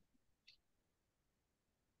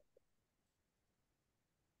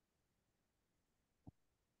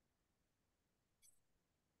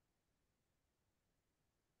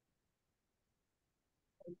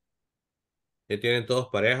 ¿Ya tienen todos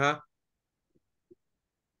pareja?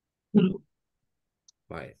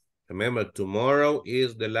 Right. Remember, tomorrow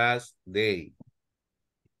is the last day.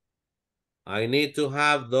 I need to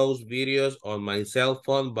have those videos on my cell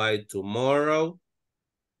phone by tomorrow,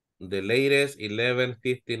 the latest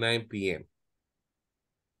 11:59 p.m.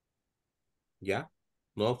 Yeah?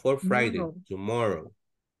 Not for Friday, tomorrow.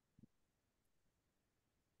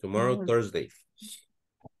 Tomorrow, Thursday.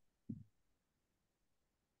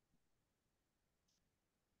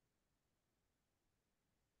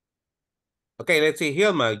 Okay, let's see.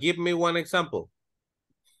 Hilma, give me one example.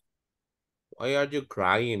 Why are you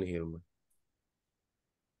crying, Hilma?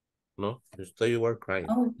 No, just thought you were crying.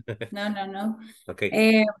 Oh, no.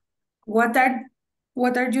 Okay. What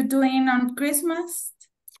are you doing on Christmas?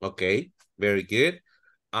 Okay, very good.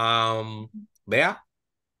 Bea?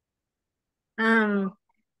 I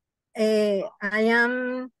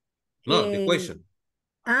am. No, the question.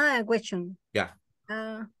 A question. Yeah.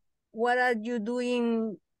 What are you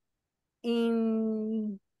doing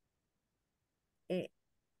in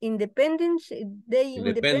Independence Day?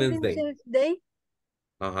 Independence Day.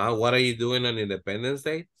 What are you doing on Independence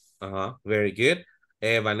Day? Very good.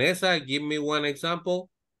 Vanessa, give me one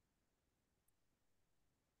example.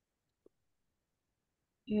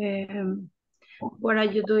 What are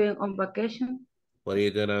you doing on vacation? What are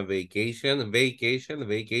you doing on vacation?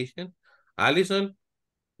 Vacation. Allison?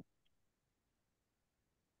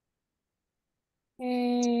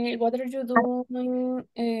 What are you doing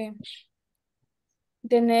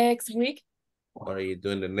the next week? What are you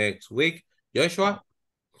doing the next week? Joshua?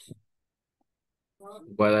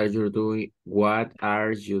 What are you doing? What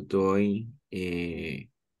are you doing in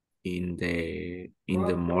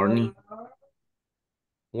the morning?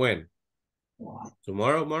 When?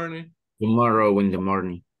 Tomorrow morning? Tomorrow in the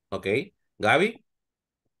morning. Okay. Gabi?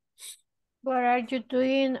 What are you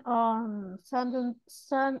doing on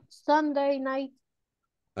Sunday night?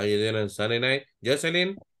 Are you doing on Sunday night?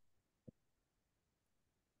 Jocelyn?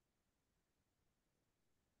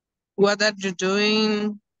 What are you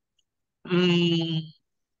doing in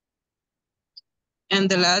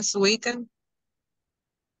the last weekend?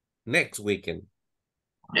 Next weekend.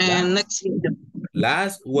 And next weekend.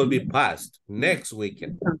 Last will be past. Next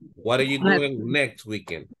weekend. What are you doing next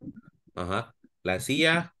weekend? Ajá. La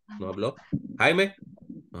silla no habló. Jaime.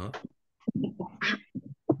 Ajá.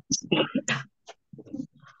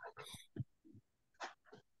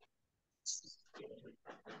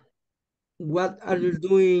 What are you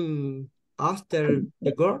doing after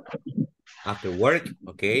the girl? After work.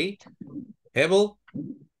 Okay. Hebel.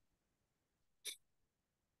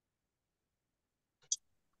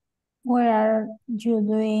 What are you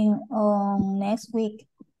doing on next week?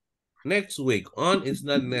 Next week. On is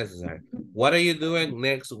not necessary. What are you doing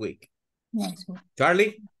next week? Next week.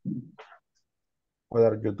 Charlie. What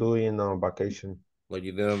are you doing on vacation? What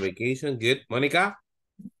you doing on vacation? Good. Monica.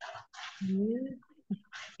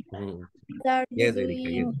 What are you Yes, Erika.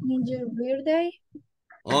 Yes. doing in your birthday?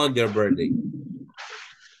 On your birthday.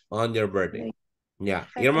 On your birthday. Yeah.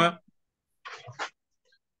 Irma.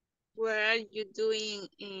 What are you doing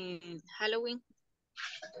in Halloween?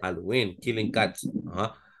 Halloween. Killing cats.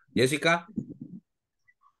 Jessica.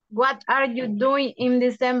 What are you doing in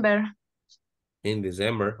December? In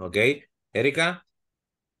December. Okay. Erika.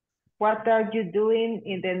 What are you doing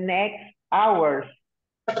in the next hours?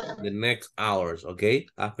 The next hours. Okay.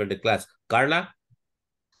 After the class. Carla.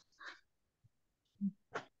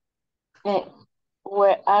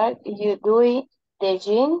 Where are you doing the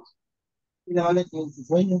gym? No.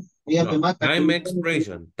 Time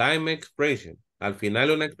expression. Time expression. Al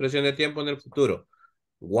final una expresión de tiempo en el futuro.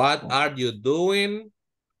 What are you doing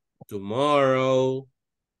tomorrow,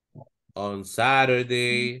 on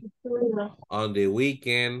Saturday, on the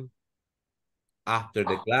weekend, after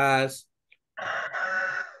the class?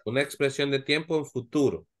 Una expresión de tiempo en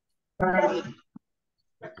futuro.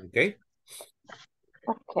 Okay.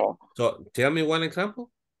 Okay. So tell me one example.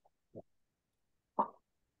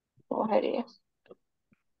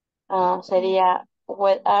 Sería,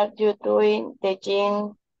 what are you doing the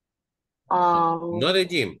gym? No the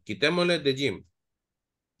gym. Quitémosle the gym.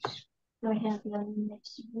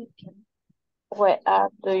 What are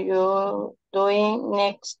you doing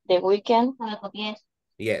next the weekend?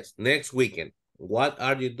 Yes, next weekend. What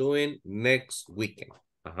are you doing next weekend?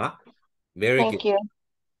 Very Thank good. you.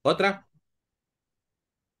 Otra.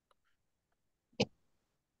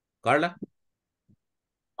 Carla.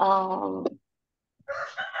 I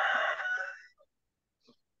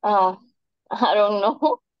don't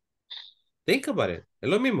know. Think about it. Es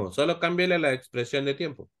lo mismo, solo cámbiale la expresión de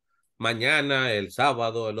tiempo. Mañana, el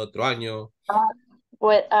sábado, el otro año.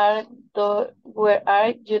 What are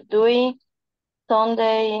you doing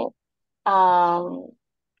Sunday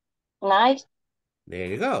night? There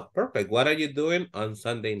you go. Perfect. What are you doing on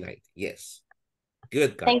Sunday night? Yes.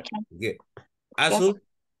 Good, Carla. Thank you. Good. Azu.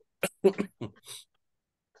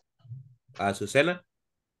 Azucena.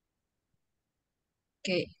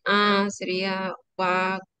 Okay. Sería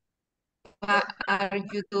what are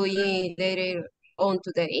you doing later on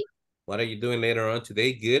today? What are you doing later on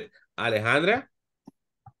today? Good. Alejandra.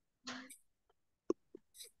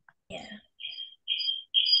 Yeah.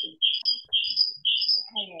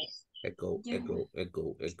 Echo, echo,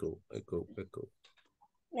 echo, echo, echo, echo.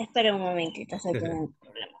 Espera un momentito, estoy teniendo un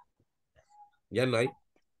problema. Ya no hay.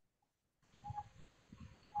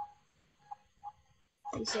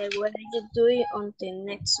 Dice, what are you doing on the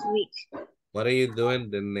next week? What are you doing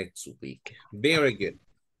the next week? Very good.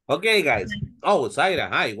 Okay, guys. Oh, Zaira,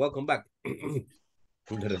 hi, welcome back.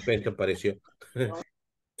 De repente apareció.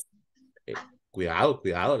 Cuidado,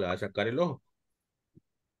 cuidado, le va a sacar el ojo.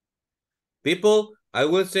 People, I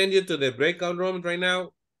will send you to the breakout room right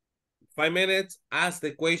now. 5 minutes, ask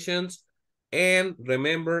the questions, and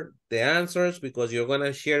remember the answers because you're going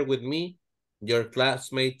to share with me your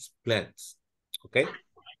classmates' plans. Okay?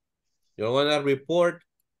 You're going to report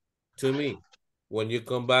to me when you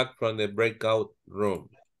come back from the breakout room.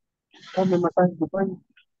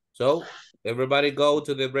 So, everybody go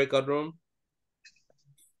to the breakout room.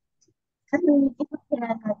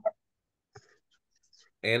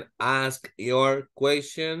 And ask your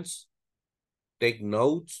questions. Take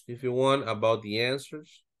notes if you want about the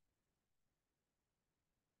answers.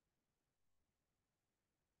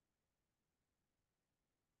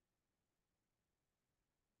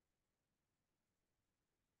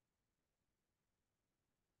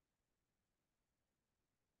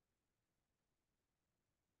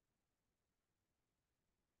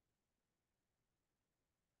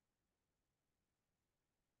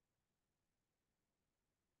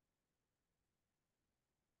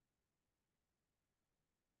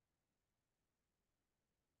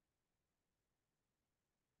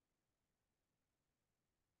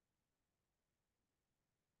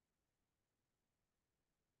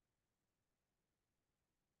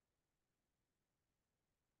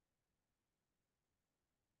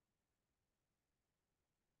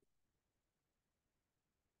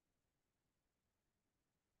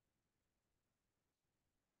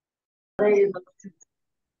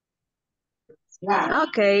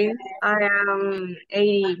 Okay, I am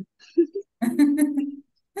 80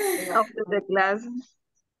 after the class.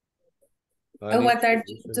 What are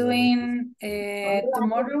you doing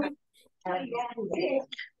tomorrow?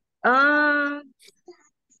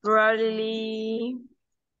 Probably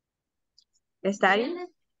studying.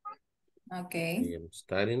 Okay. I am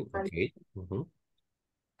studying. Okay.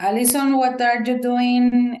 Alison, what are you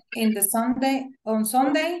doing in the Sunday? On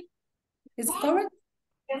Sunday? Is it correct?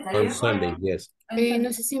 On Sunday, yes. No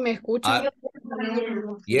sé si me escuchan.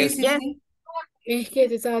 Yes. Sí, sí. Es que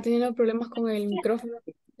te estaba teniendo problemas con el micrófono.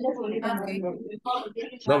 Okay.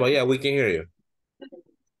 No, but yeah, we can hear you.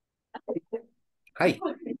 Hi.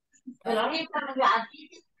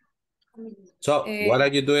 So, what are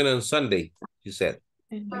you doing on Sunday? You said.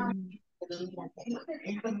 I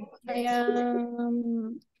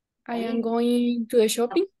am going to the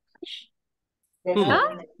shopping.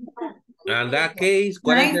 En that case,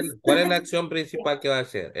 ¿cuál es la acción principal que va a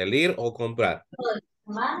hacer? ¿El ir o comprar?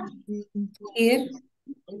 Ir.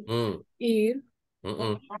 Ir.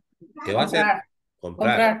 ¿Qué va a hacer?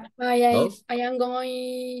 Comprar. I am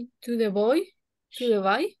going to the buy.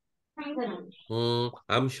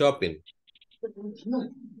 I'm shopping.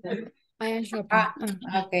 I am shopping.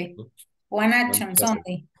 Okay. One action,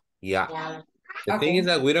 Sunday. Yeah. The thing is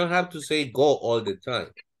that we don't have to say go all the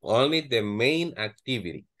time. Only the main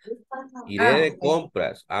activity. Iré de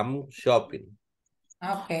compras. I'm shopping.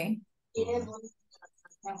 Okay.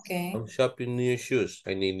 Okay. I'm shopping new shoes.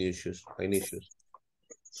 I need new shoes.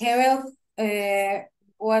 Hebel,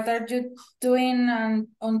 what are you doing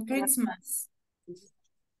on Christmas?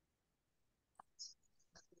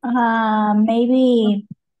 Maybe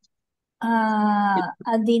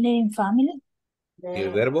a dinner in family. ¿Y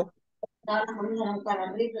el verbo?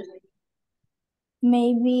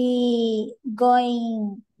 Maybe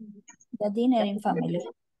going the dinner in family.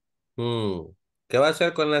 ¿Qué va a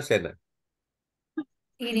hacer con la cena?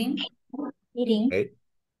 Eating. Okay.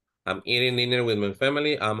 I'm eating dinner with my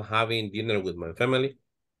family. I'm having dinner with my family.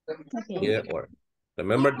 Okay. Either or.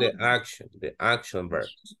 Remember the action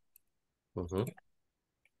verbs.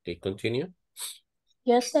 Okay, continue.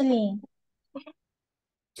 Jocelyn.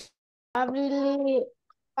 Probably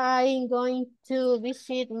I'm going to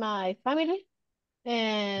visit my family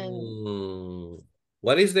and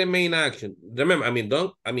What is the main action? Remember,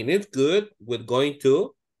 it's good with going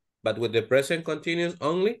to, but with the present continuous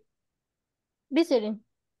only. visiting.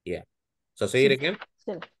 Yeah. So say it again.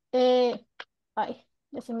 Sí. Ay,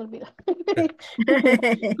 ya se me olvidó.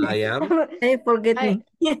 I am.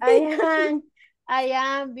 I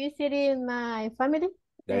am visiting my family.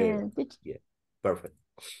 There you go. Yeah. Perfect.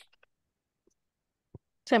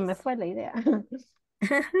 Se me fue la idea.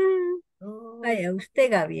 Ay, a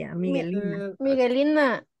usted, Gaby, a Miguelina.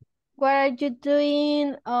 Miguelina, what are you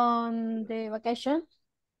doing on the vacation?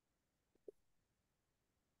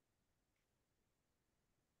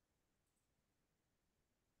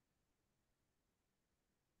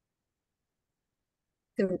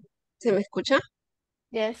 ¿Se me escucha?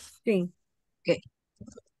 Yes. Sí. Okay.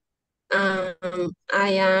 I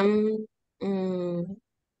am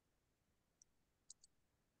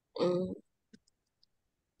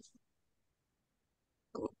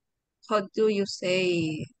how do you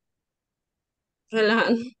say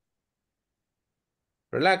Relaxing.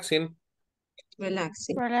 Relaxing.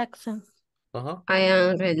 I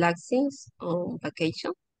am relaxing on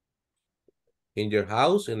vacation. In your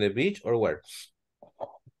house, in the beach, or where?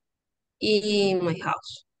 In my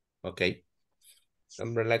house. Okay.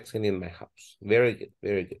 I'm relaxing in my house. Very good.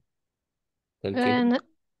 Very good. Continue.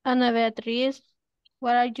 Ana Beatriz,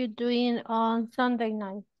 what are you doing on Sunday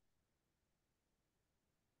night?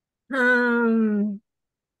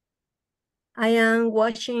 I am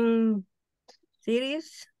watching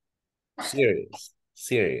series.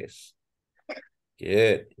 Serious.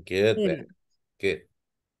 Good. Good. Good.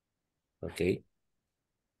 Okay.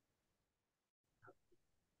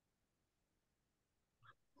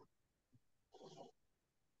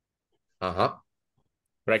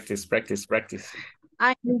 Practice.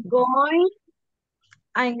 I'm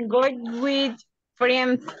going with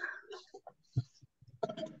friends.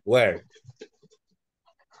 Where?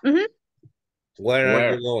 Where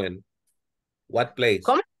are you going? What place?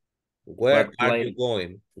 ¿Cómo? Where are you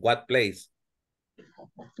going? What place?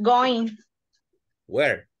 Going.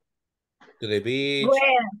 Where? To the beach?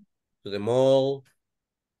 Where? To the mall?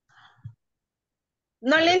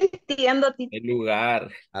 No le entiendo. El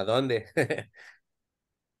lugar. ¿A dónde?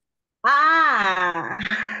 Al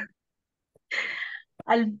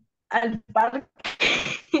parque.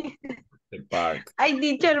 El park. Ay,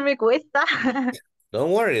 teacher, me cuesta.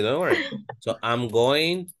 Don't worry, don't worry. So I'm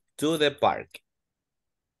going to the park.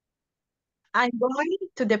 I'm going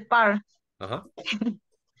to the park. Uh-huh.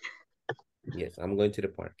 Yes, I'm going to the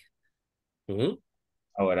park.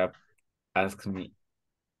 Ahora, ask me.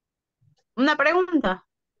 Una pregunta.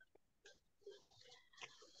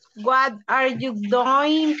 What are you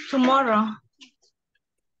doing tomorrow?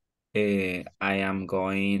 I am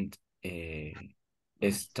going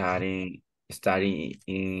studying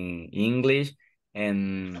in English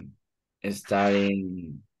and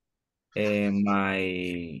studying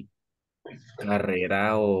my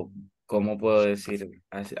carrera o ¿cómo puedo decir?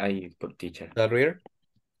 Ahí, por teacher. Career.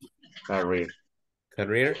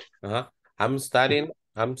 Career. Uh-huh. I'm studying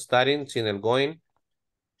sin el going.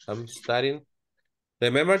 I'm studying.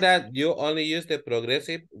 Remember that you only use the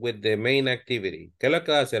progressive with the main activity. ¿Qué es lo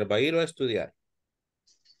que va a hacer? ¿Va a ir o a estudiar?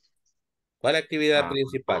 ¿Cuál actividad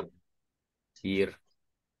principal? Ir.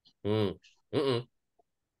 Mm,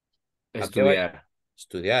 ¿A qué va? Estudiar.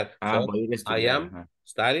 Estudiar. Ah, So, voy a ir a I estudiar. am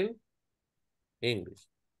studying English.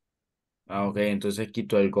 Ah, ok, entonces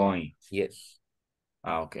quito el going. Yes.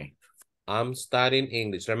 Ah, ok. I'm studying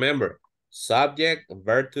English. Remember, subject,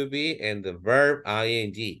 verb to be, and the verb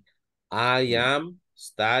ing. I am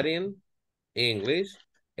studying English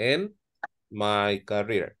and my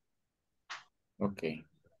career. Ok.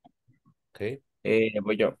 Okay.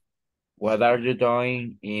 Voy yo. What are you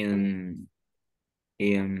doing in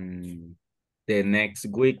the next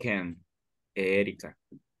weekend, Erika?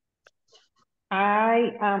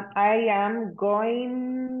 I am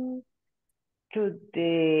going to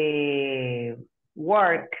the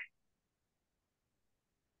work.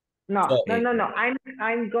 No.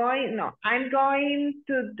 I'm going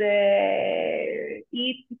to the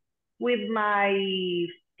eat with my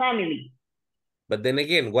family. But then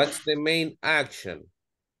again, what's the main action?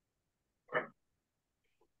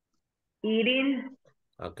 Eating.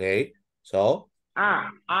 Okay. So?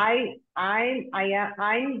 I'm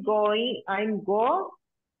go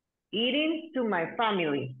eating to my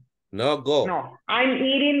family. No, go. No, I'm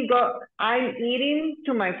eating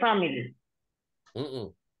to my family.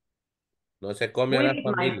 No se come a la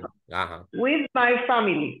familia. With my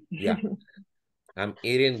family. Yeah. I'm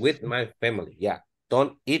eating with my family. Yeah.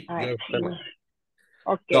 Don't eat your family.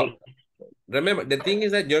 Okay. So, remember, the thing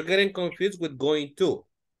is that you're getting confused with going to.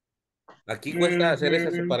 Aquí cuesta hacer esa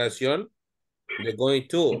separación de going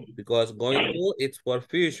to, because going to, it's for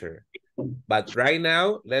future. But right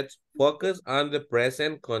now, let's focus on the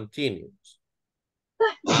present continuous.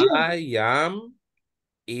 I am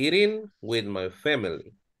eating with my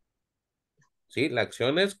family. ¿Sí? La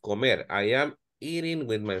acción es comer. I am eating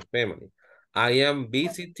with my family. I am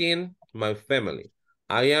visiting my family.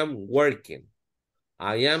 I am working.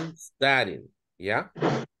 I am studying. ¿Ya?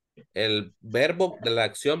 El verbo de la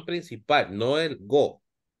acción principal, no el go.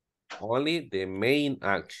 Only the main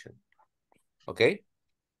action. Okay?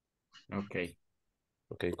 Okay.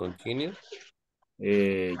 Okay, continue.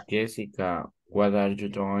 Jessica, what are you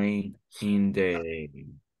doing in this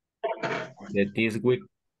week?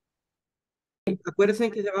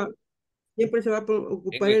 Acuérdense que siempre se va a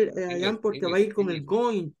ocupar el I am porque va a ir con el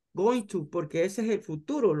going to, porque ese es el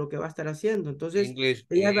futuro, lo que va a estar haciendo. Entonces,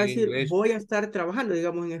 ella va a decir, voy a estar trabajando,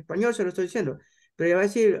 digamos en español se lo estoy diciendo, pero ella va a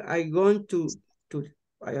decir, I am going to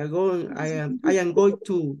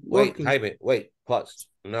working. Wait, Jaime, wait, pause.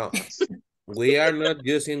 No, we are not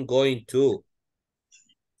using going to.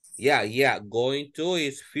 Yeah, going to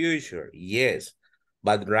is future, yes.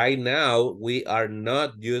 But right now, we are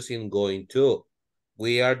not using going to.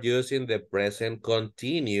 We are using the present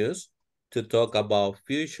continuous to talk about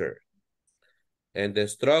future. And the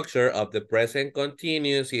structure of the present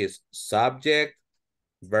continuous is subject,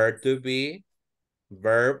 verb to be,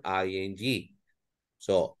 verb ing.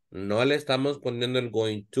 So, no le estamos poniendo el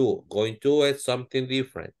going to. Going to is something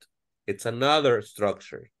different. It's another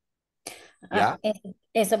structure. Yeah?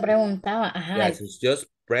 Eso preguntaba. Ajá. Yes, it's just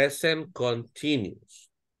present continuous.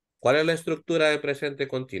 ¿Cuál es la estructura de presente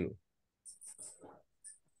continuo?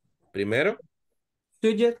 Primero,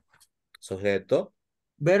 subject, sujeto,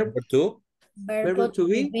 verb, number two, verbo to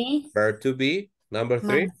be, verb to be, number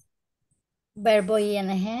three, verbo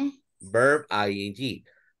ing, verb ing.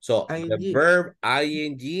 So the verb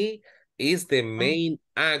ing is the main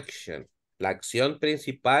action, la acción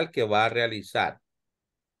principal que va a realizar.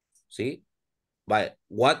 ¿Sí? But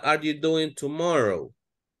what are you doing tomorrow?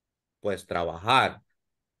 Pues trabajar.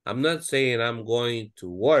 I'm not saying I'm going to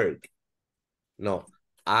work. No,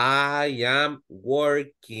 I am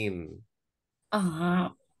working.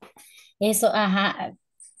 Ajá. Eso, ajá.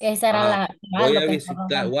 Esa era Voy lo a que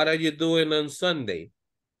visitar. What are you doing on Sunday?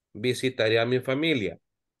 Visitaré a mi familia.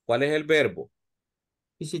 ¿Cuál es el verbo?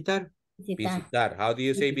 Visitar. Visitar. How do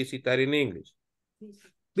you say visitar in English?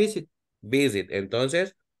 Visit. Visit.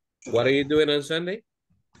 Entonces, what are you doing on Sunday?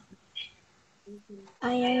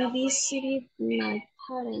 I am visiting my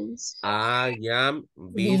parents. I am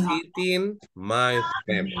visiting my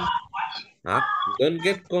family. Huh? Don't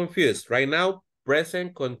get confused. Right now,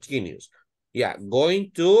 present continuous. Yeah,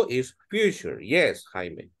 going to is future. Yes,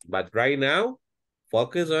 Jaime. But right now,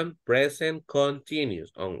 focus on present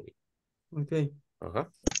continuous only. Okay. Uh-huh.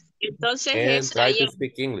 Entonces And es try I to am.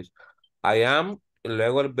 speak English. I am, y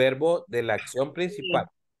luego el verbo de la acción principal.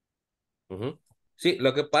 Ujú. Sí,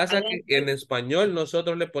 lo que pasa es que en español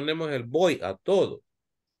nosotros le ponemos el voy a todo.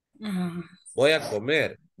 Ajá. Voy a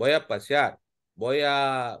comer, voy a pasear, voy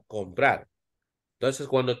a comprar. Entonces,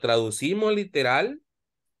 cuando traducimos literal,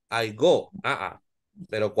 I go.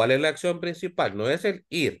 Pero ¿cuál es la acción principal? No es el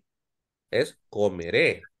ir, es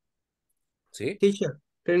comeré. ¿Sí? Teacher,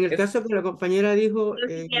 pero en el caso que la compañera dijo,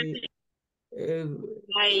 I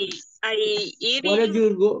what are eating.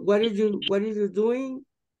 you what are you doing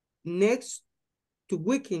next to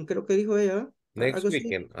weekend? Creo que dijo ella, ¿no? Next Algo así.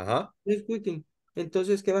 weekend. Ajá. Next weekend.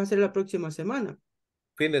 Entonces, ¿qué va a hacer la próxima semana?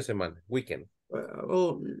 Fin de semana. Weekend.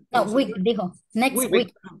 Oh, No, week, dijo. Next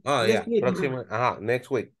week. Oh, Next yeah. week. Próxima. Ajá. Next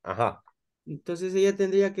week. Ajá. Entonces ella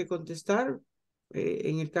tendría que contestar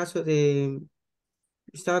en el caso de,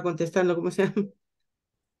 estaba contestando, ¿cómo se llama?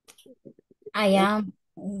 I am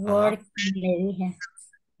Ajá. working, le dije.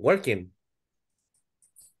 Working.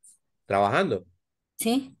 Trabajando.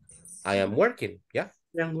 ¿Sí? I am working. Yeah.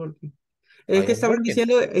 I am working. I Es que am estaban working.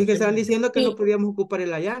 diciendo, es que estaban diciendo que no Sí. podíamos ocupar el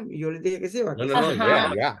I am, y yo les dije que sí, va, No, que no, sí. no. Yeah,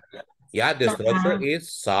 Ajá. yeah. Yeah, the structure Ajá.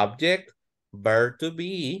 is subject, verb to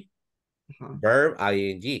be, verb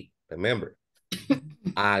ing. Remember.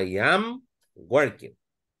 I am working.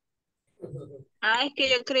 Es que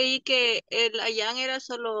yo creí que el I am era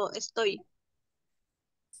solo estoy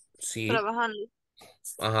Sí. trabajando.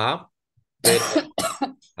 Ajá.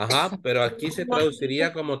 Pero aquí se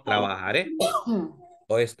traduciría como trabajaré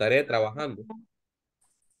o estaré trabajando.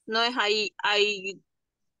 No es ahí,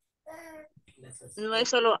 no es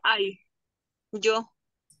solo I, yo.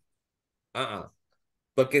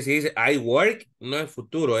 Porque si dice I work, no es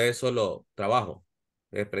futuro, es solo trabajo.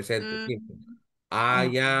 Es presente, simple.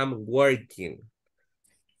 I am working.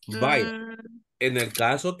 Vaya, en el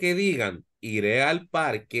caso que digan iré al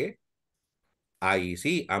parque, ahí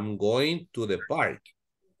sí, I'm going to the park.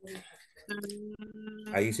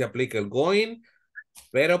 Ahí se aplica el going,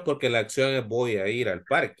 pero porque la acción es voy a ir al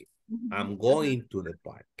parque. I'm going to the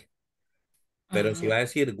park. Pero si va a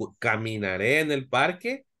decir caminaré en el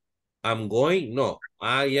parque, I'm going, no,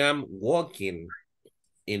 I am walking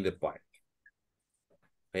in the park.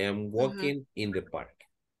 I am walking in the park.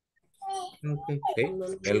 Okay. ¿Sí?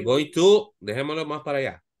 El going to, dejémoslo más para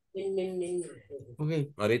allá.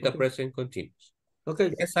 Okay. Ahorita present continuous.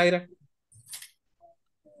 Okay. Yes, Zaira.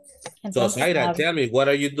 So, Entonces, Zaira, tell me, what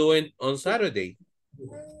are you doing on Saturday?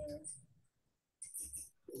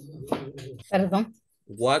 perdón.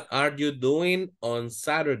 What are you doing on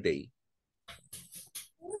Saturday?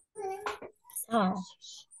 Oh.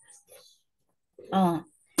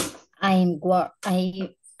 I'm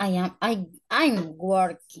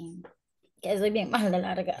working. Que soy bien mal de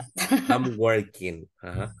larga. I'm working.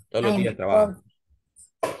 Ajá. Todos los días I'm trabajo.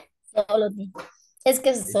 Todos los días. Es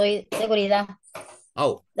que soy seguridad.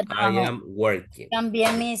 Oh, de I trabajo. am working.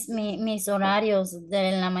 Cambié mis horarios.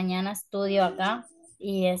 De la mañana estudio acá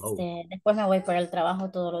y después me voy para el trabajo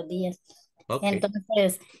todos los días. Okay.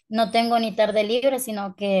 Entonces, no tengo ni tarde libre,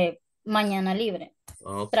 sino que mañana libre.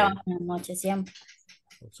 Okay. Trabajo en la noche siempre.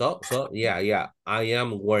 So, yeah. I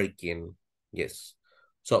am working. Yes.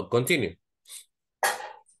 So, continue.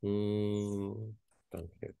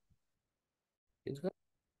 Okay.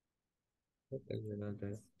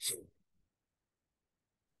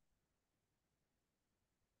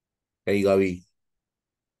 Hey, Gaby.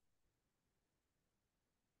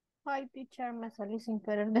 Ay, teacher, me salí sin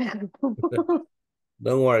querer del grupo.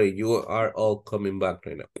 Don't worry, you are all coming back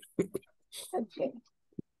right now. Okay.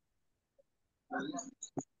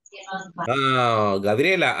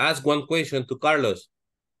 Gabriela, ask one question to Carlos.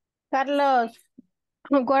 Carlos,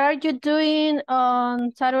 what are you doing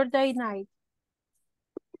on Saturday night?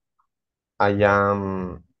 I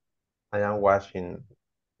am watching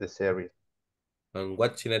the series. I'm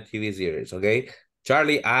watching a TV series, okay?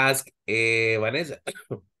 Charlie, ask Vanessa.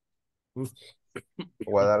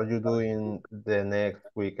 What are you doing the next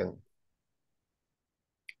weekend?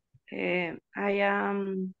 I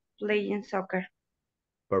am playing soccer.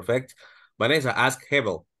 Perfect. Vanessa, ask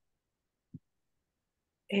Hebel.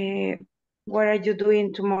 What are you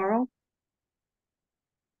doing tomorrow?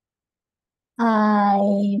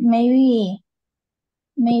 I maybe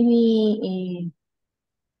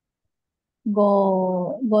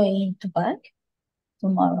going to park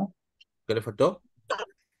tomorrow. ¿Qué le faltó?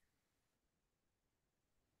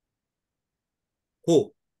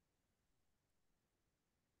 Who?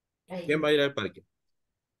 ¿Quién va a ir al parque?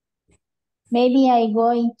 Maybe I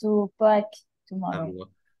going to park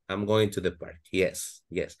tomorrow. I'm going to the park. Yes,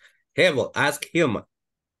 yes. Hevo, ask Hilma.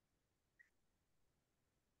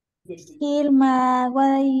 Hilma,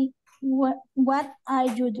 what are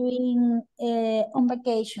you doing on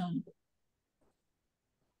vacation?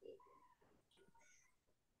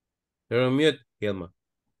 You're on mute, Hilma.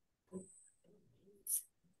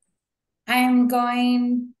 I'm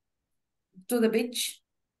going to the beach.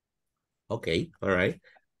 Okay, all right.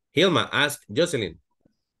 Hilma, ask Jocelyn.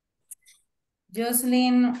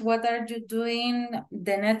 Jocelyn, what are you doing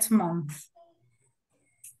the next month?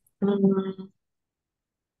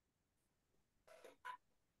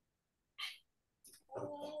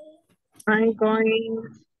 I'm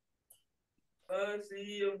going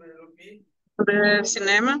to the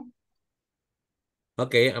cinema.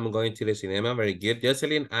 Okay, I'm going to the cinema. Very good.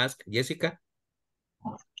 Jocelyn, ask Jessica.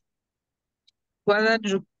 What are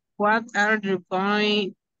you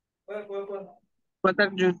going? What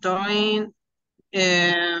are you doing?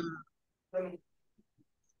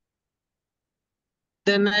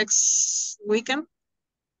 The next weekend?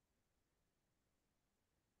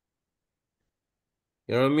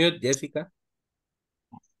 You're on mute, Jessica.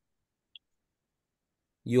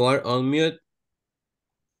 You are on mute.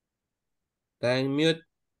 Está en mute.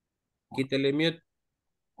 Quítale mute.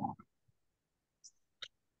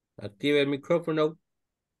 Active el micrófono.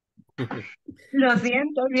 Lo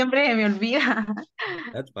siento, siempre se me olvida.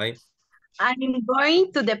 That's fine. I'm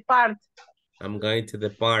going to the park. I'm going to the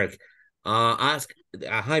park. Ask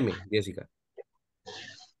Jaime, Jessica.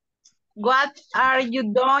 What are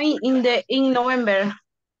you doing in November?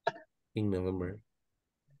 In November.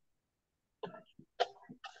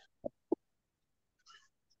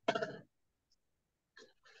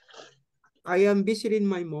 I am visiting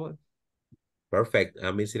my mom. Perfect.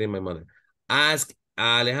 I'm visiting my mother. Ask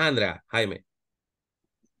Alejandra, Jaime.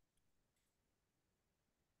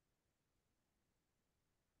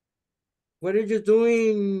 What are you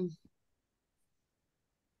doing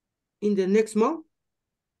in the next month?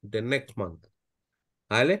 The next month.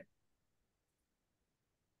 Ale?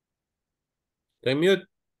 Stay mute.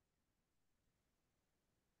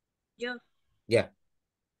 Yo, Yeah.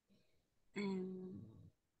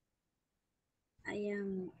 I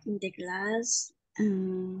am in the class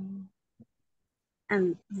and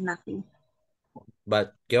nothing.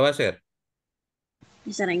 But, ¿qué va a hacer?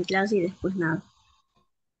 Estará en clase y después nada.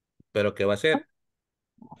 ¿Pero qué va a hacer?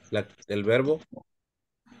 El verbo.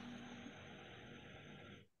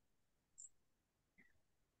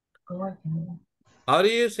 How do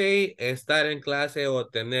you say estar en clase o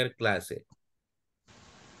tener clase?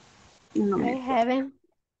 No. I haven't.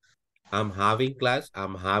 I'm having class.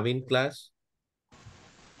 I'm having class.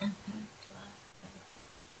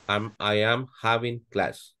 I am having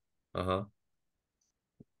class.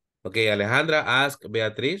 Okay, Alejandra, ask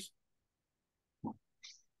Beatriz.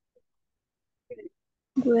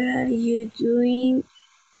 What are you doing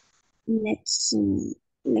next month?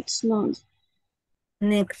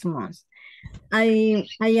 Next month. I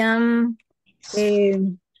am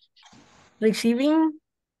receiving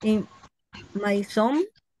in my son.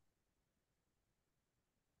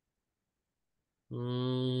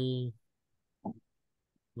 Mm,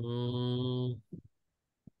 mm,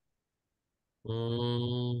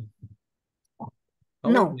 mm. How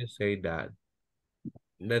No. would you say that?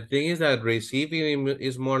 The thing is that receiving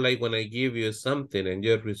is more like when I give you something and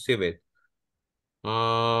you receive it.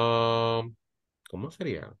 ¿Cómo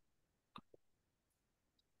sería?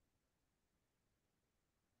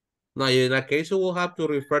 No, in that case, you will have to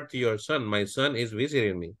refer to your son. My son is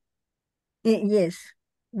visiting me. Yes,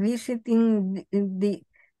 visiting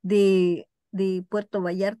the Puerto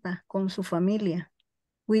Vallarta con su familia,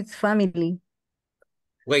 with family.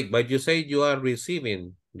 Wait, but you say you are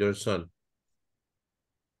receiving your son.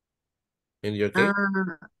 In your case?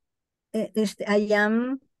 I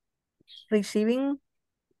am receiving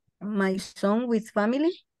my son with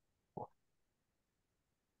family.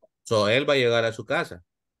 So él va a llegar a su casa.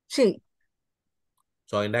 Sí.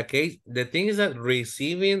 So in that case, the thing is that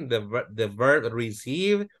receiving, the verb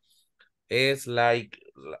receive is like,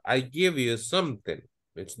 I give you something.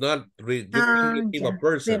 It's not, you can receive a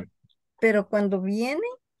person. Pero cuando viene,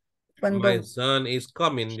 My son is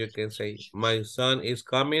coming, you can say, my son is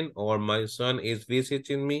coming or my son is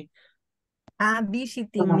visiting me.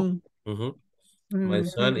 Visiting me. My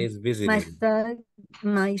son is My visiting.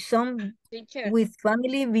 son Teacher. with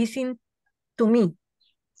family visiting to me.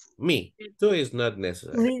 Me. To is not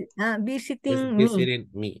necessary. He's Visiting me. visiting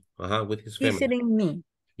me. With his family. Visiting me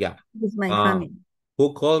Yeah. with my family.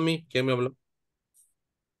 Who called me? ¿Quién me habló?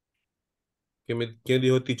 ¿Quién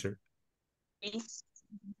dijo teacher? Miss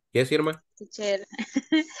Yes, Irma? teacher.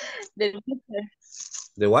 The teacher.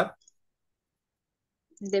 The what?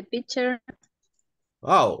 The picture.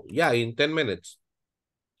 Oh, yeah, in 10 minutes.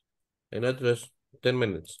 En otros 10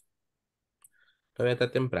 minutes. Todavía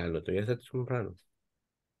está temprano,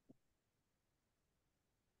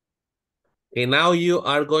 Okay, now you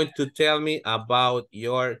are going to tell me about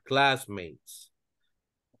your classmates.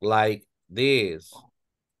 Like this.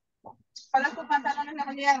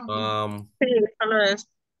 Sí, solo eso.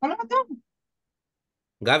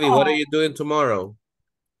 Gaby, what are you doing tomorrow?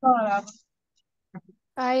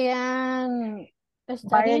 I am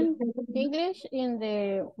studying English in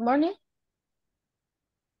the morning.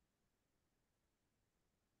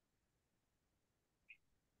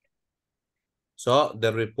 So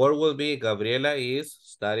the report will be Gabriela is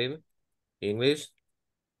studying English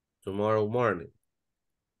tomorrow morning.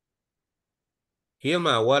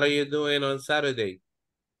 Hilma, what are you doing on Saturday?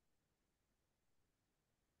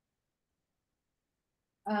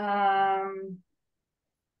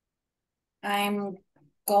 I'm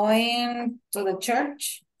going to the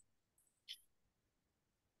church.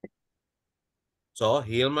 So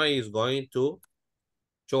Hilma is going to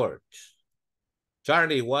church.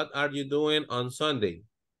 Charlie, what are you doing on Sunday?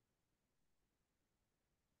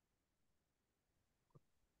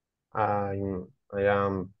 I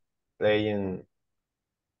am playing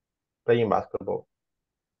basketball.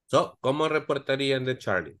 So, ¿cómo reportarían de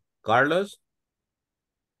Charlie? Carlos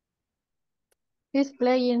He's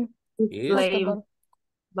playing is Playing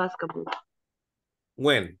basketball.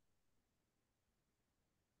 when?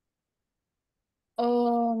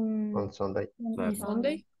 On Sunday. on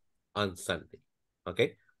Sunday. On Sunday.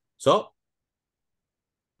 Okay. So,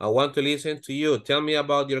 I want to listen to you. Tell me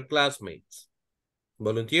about your classmates.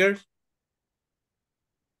 Volunteers.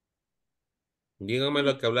 Díganme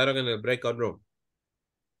lo que hablaron en el breakout room.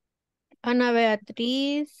 Ana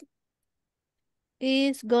Beatriz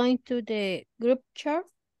is going to the group chat.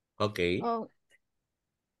 Okay. Oh,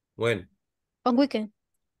 When? on weekend.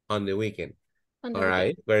 On the weekend. On the All right.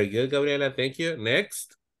 weekend. Very good, Gabriela. Thank you.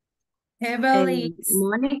 Next. Hebel is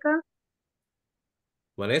Mónica.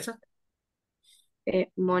 Vanessa.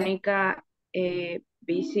 Mónica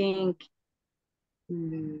visiting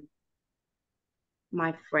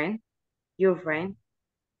my friend, your friend,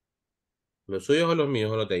 ¿Los suyos o los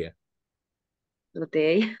míos o los de ella? lo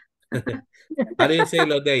de ella. How do you say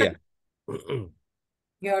los de ella?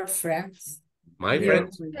 your friends. My Your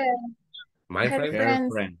friends. friend. My Her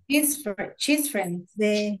friends. friends. friend. She's friends.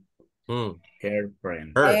 Hmm. Her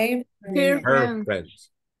friend. Her. Her Her Her friends. friends.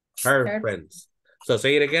 Her Her- friends. So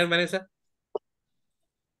say it again, Vanessa.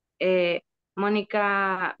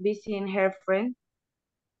 Mónica visiting her friend.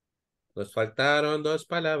 Nos faltaron dos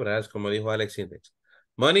palabras, como dijo Alex Index.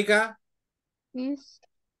 Mónica Is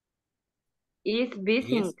Is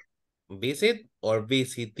visiting. is visit or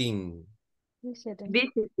visiting. visiting.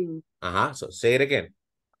 Visiting. So say it again.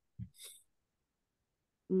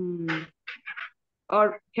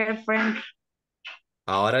 Or her friend.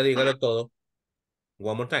 Ahora dígalo todo.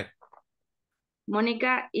 One more time.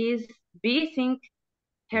 Mónica is visiting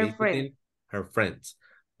her friend. Visiting her friends.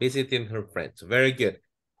 Visiting her friends. Very good.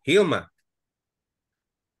 Hilma.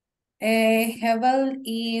 Hebel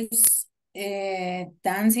is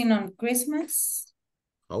dancing on Christmas.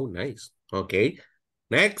 Oh, nice. Okay.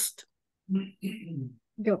 Next.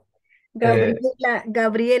 Yo.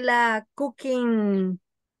 Gabriela cooking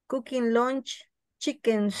lunch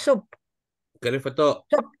chicken soup. ¿Qué le faltó?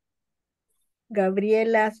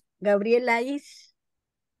 Gabriela is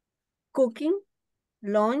cooking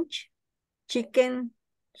lunch chicken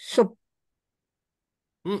soup.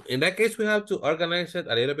 In that case, we have to organize it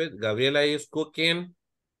a little bit. Gabriela is cooking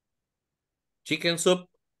chicken soup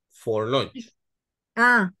for lunch.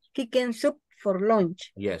 Chicken soup for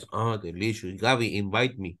lunch. Yes. Oh, delicious. Gabi,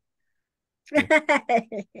 invite me.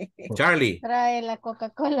 Charlie. Trae la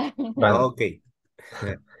Coca-Cola. Okay.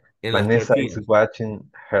 En las Vanessa is tortillas.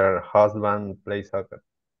 watching her husband play soccer.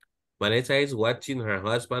 Vanessa is watching her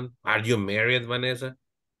husband. Are you married, Vanessa?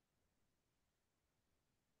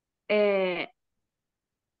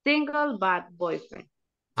 Single but boyfriend.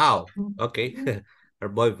 Oh, okay. Her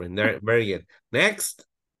boyfriend. Very good. Next.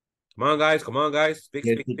 Come on, guys. Come on, guys. Speak.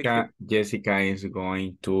 Jessica is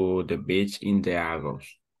going to the beach in the August.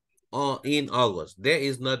 Oh, in August. There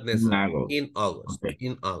is not necessary. August. In August. Okay.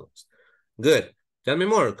 In August. Good. Tell me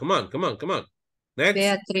more. Come on, come on, come on. Next.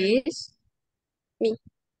 Beatriz. Me.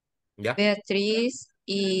 Yeah. Beatriz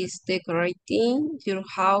is decorating your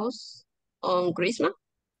house on Christmas.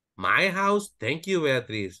 My house. Thank you,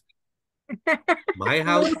 Beatriz. My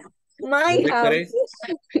house. My house.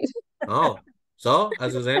 Oh, so,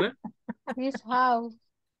 Azucena? His house.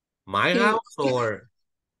 My house or?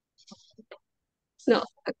 No,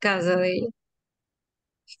 a casa de ella.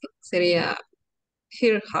 Sería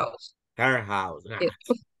her house. Her house. Ah,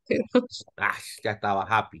 Her house. ya estaba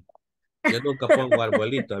happy. Yo nunca pongo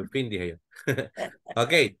arbolito al fin, dije yo.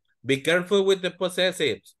 Okay, be careful with the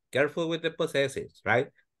possessives. Careful with the possessives, right?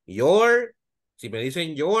 Your, si me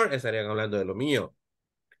dicen your, estarían hablando de lo mío.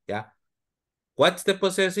 ¿Ya? What's the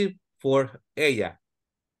possessive for ella?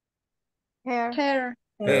 Her. Her.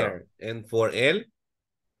 Her. And for él?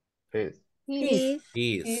 His.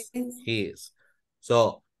 His.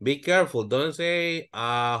 So, be careful. Don't say,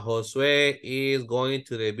 Josué is going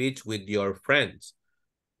to the beach with your friends.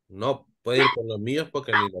 No puede ir con los míos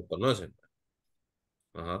porque ni lo conocen.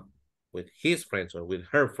 With his friends or with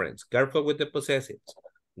her friends. Careful with the possessives.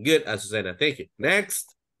 Good, Azucena. Thank you.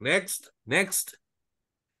 Next.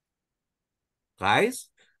 Guys,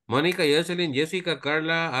 Monica, Jocelyn, Jessica,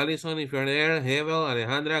 Carla, Allison, if you're there, Hebel,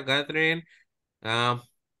 Alejandra, Catherine,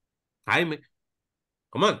 Jaime.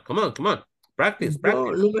 Come on. Practice.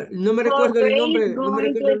 No me recuerdo el nombre. No me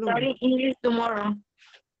recuerdo el nombre. Study English tomorrow.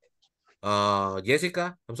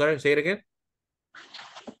 Jessica, I'm sorry, say it again.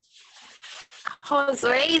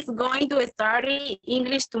 Josue is going to study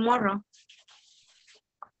English tomorrow.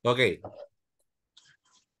 Okay.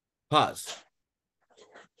 Pause.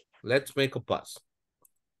 Let's make a pause.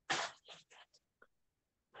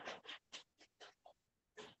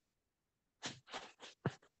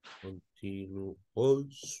 Continue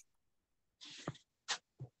pause.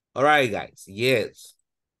 All right, guys. Yes.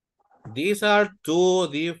 These are two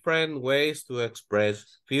different ways to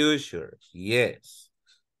express future. Yes.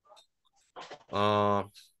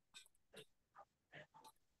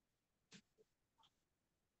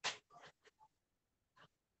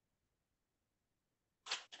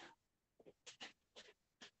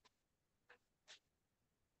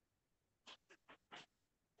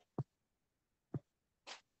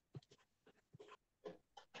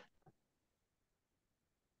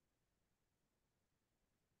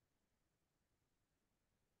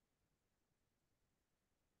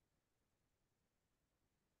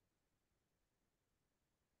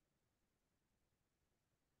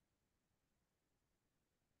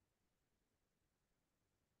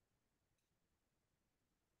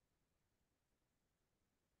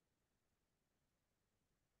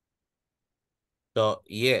 So,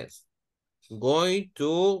 yes, going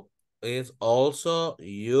to is also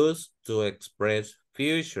used to express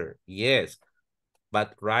future. Yes,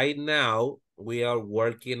 but right now we are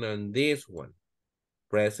working on this one,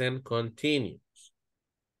 present continuous.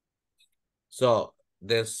 So,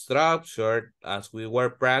 the structure as we were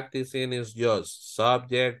practicing is just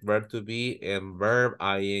subject, verb to be, and verb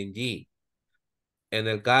ing. En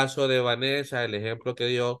el caso de Vanessa, el ejemplo que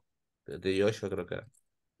dio, de Joshua creo que era.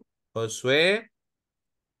 Josué,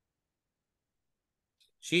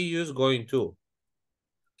 she used going to.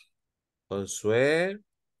 Josué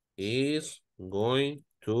is going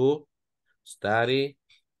to study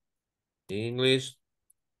English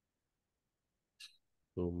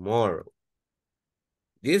tomorrow.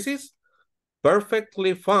 This is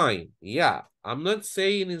perfectly fine. Yeah, I'm not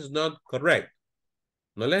saying it's not correct.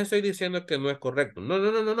 No les estoy diciendo que no es correcto.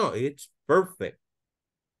 No. It's perfect.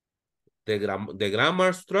 The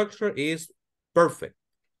grammar structure is perfect.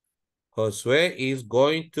 Josué is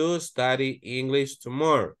going to study English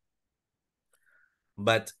tomorrow.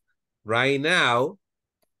 But right now,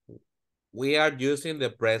 we are using the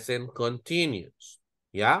present continuous.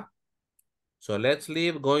 Yeah? So let's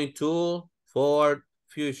leave going to for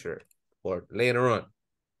future, for later on.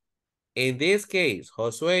 In this case,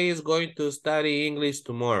 Josué is going to study English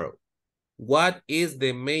tomorrow. What is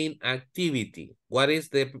the main activity? What is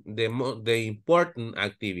the important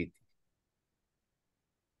activity?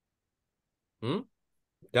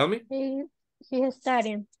 Tell me. He is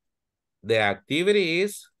studying. The activity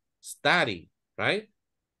is study, right?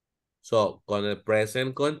 So, con el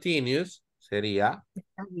present continuous sería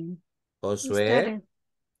Josué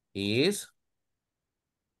is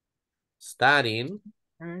studying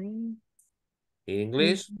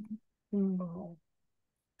English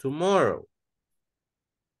tomorrow.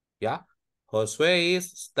 Yeah. Josué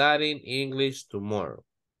is studying English tomorrow.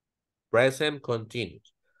 Present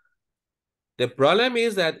continuous. The problem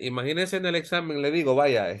is that, imagínense en el examen, le digo,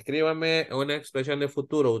 vaya, escríbame una expresión de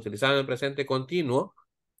futuro utilizando el presente continuo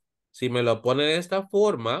Si me lo pone de esta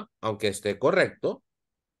forma, aunque esté correcto,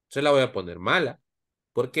 se la voy a poner mala.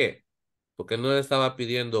 ¿Por qué? Porque no le estaba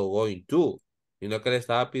pidiendo going to, sino que le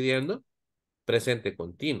estaba pidiendo presente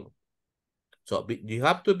continuo. So you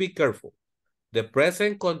have to be careful. The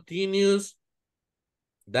present continuous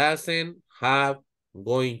doesn't have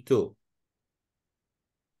going to.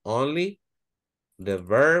 Only the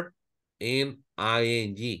verb in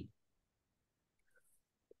ing.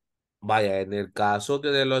 Vaya, en el caso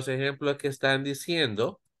de los ejemplos que están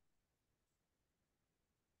diciendo,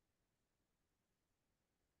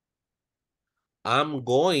 I'm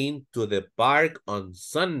going to the park on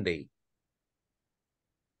Sunday.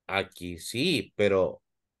 Aquí sí, pero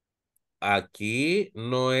aquí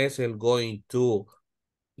no es el going to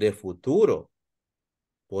de futuro.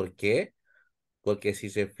 ¿Por qué? Porque si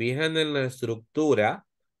se fijan en la estructura,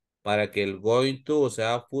 para que el going to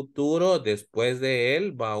sea futuro, después de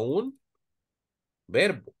él va un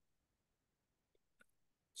verbo.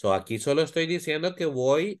 So aquí solo estoy diciendo que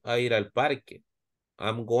voy a ir al parque.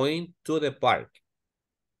 I'm going to the park.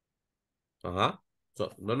 Ajá. So,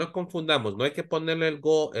 no nos confundamos, no hay que ponerle el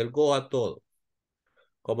go a todo.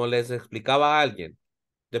 Como les explicaba a alguien,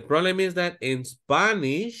 the problem is that in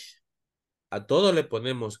Spanish a todo le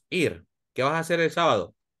ponemos ir. ¿Qué vas a hacer el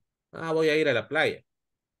sábado? Ah, voy a ir a la playa.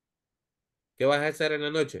 ¿Qué vas a hacer en la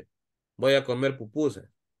noche? Voy a comer pupusas.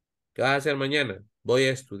 ¿Qué vas a hacer mañana? Voy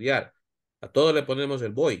a estudiar. A todo le ponemos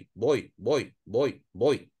el voy.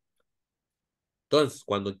 Entonces,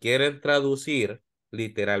 cuando quieren traducir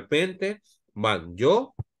literalmente, van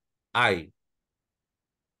yo, I.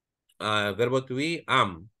 Verbo to be,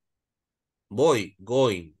 am. Voy,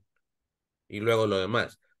 going. Y luego lo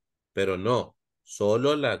demás. Pero no,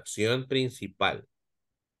 solo la acción principal.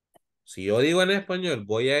 Si yo digo en español,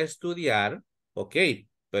 voy a estudiar, ok,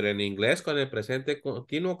 pero en inglés con el presente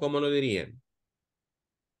continuo, ¿cómo lo dirían?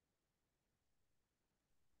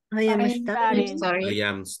 I am studying. I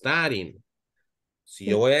am studying. Si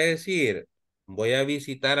yo voy a decir, voy a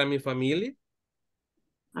visitar a mi familia,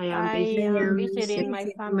 I am visiting my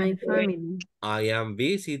my family. family. I am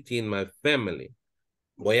visiting my family.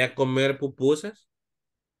 Voy a comer pupusas,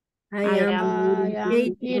 I I am am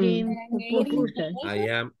eating pupusas. I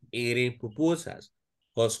am eating pupusas.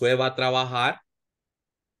 Josué va a trabajar,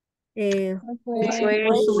 Josué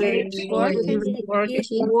is working. Is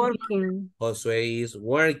working. Josué is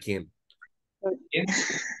working.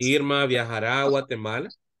 Irma viajará a Guatemala.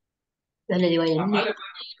 Yo le digo a ella.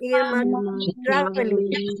 Irma traveling.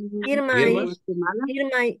 Irma.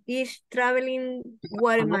 Irma is traveling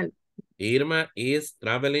Guatemala. Irma is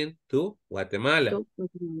traveling to Guatemala.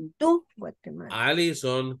 To Guatemala.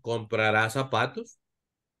 Alison comprará zapatos.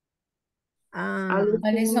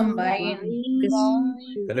 Alison buying.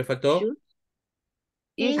 ¿Qué le faltó?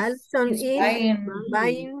 Alison is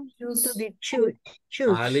buying shoes. to the shoes.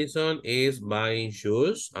 Alison is buying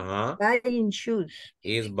shoes. Ajá. Buying shoes.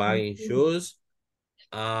 Is buying shoes.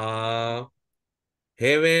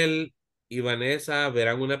 Hebel y Vanessa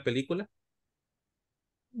verán una película.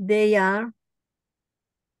 They are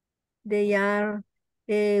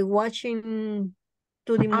watching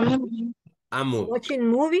to the movie. A movie. Watching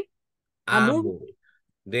movie. A movie.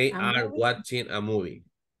 They A are movie? watching a movie.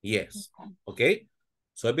 Yes. Okay.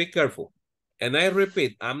 So be careful. And I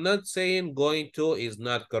repeat, I'm not saying going to is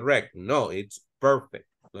not correct. No, it's perfect.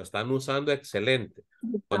 Lo están usando excelente.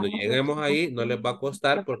 Cuando lleguemos ahí, no les va a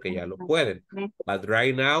costar porque ya lo pueden. But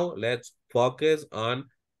right now, let's focus on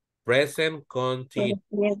present continuous.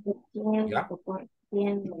 Yeah.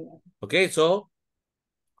 Okay, so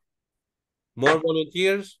more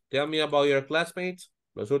volunteers. Tell me about your classmates.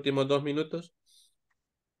 Los últimos 2 minutos.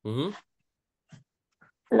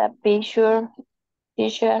 La teacher.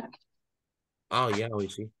 Oh, yeah, hoy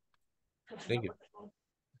sí. Thank you.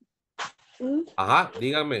 Ajá,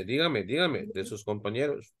 dígame, de sus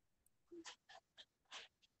compañeros.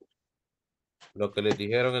 Lo que les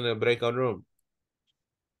dijeron en el breakout room.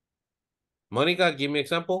 Mónica, give me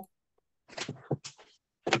example.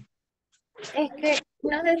 Es que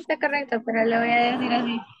no sé si está correcto, pero lo voy a decir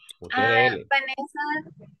así. Usted dele.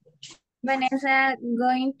 Vanessa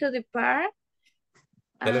going to the park.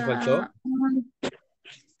 ¿Qué le faltó?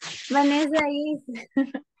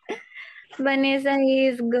 Vanessa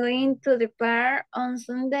is going to the park on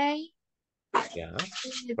Sunday. Yeah,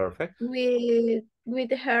 perfect.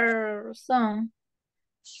 With her son.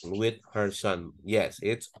 With her son. Yes,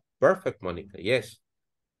 it's perfect, Mónica. Yes.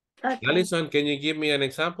 Okay. Alison, can you give me an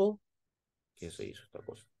example? ¿Qué se hizo esta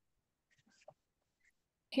cosa?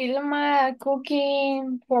 Hilma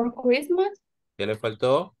cooking for Christmas. ¿Qué le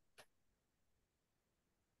faltó?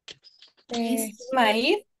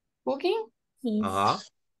 Maíz cooking. Ajá.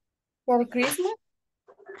 For Christmas?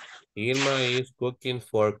 Irma is cooking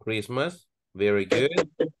for Christmas. Very good.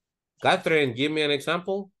 Catherine, give me an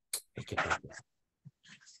example.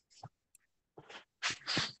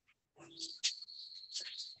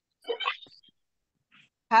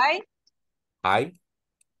 Hi. Hi.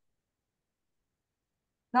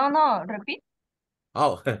 No, repeat.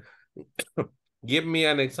 Oh, give me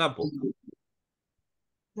an example.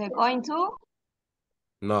 They're going to.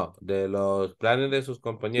 No, de los planes de sus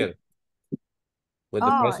compañeros. With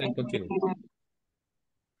the present continuous.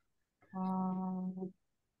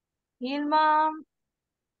 Hilma,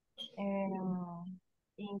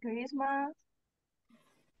 in Christmas,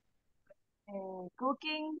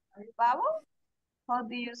 cooking pavo. How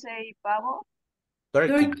do you say pavo?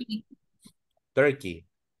 Turkey. Turkey.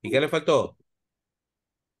 ¿Y qué le faltó?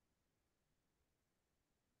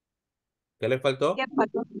 ¿Qué le faltó? ¿Qué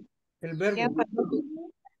faltó? El verbo. ¿Qué faltó?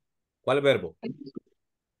 ¿Cuál verbo?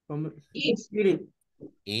 Is.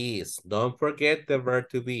 Is. Don't forget the verb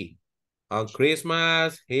to be. On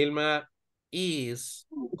Christmas, Hilma is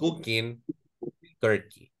cooking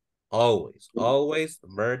turkey. Always, always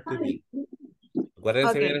verb to be.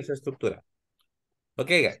 Acuérdense bien esa estructura.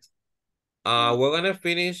 Okay, guys. We're gonna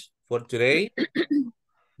finish for today.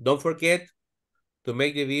 Don't forget to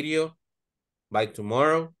make the video by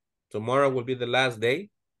tomorrow. Tomorrow will be the last day.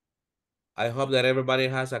 I hope that everybody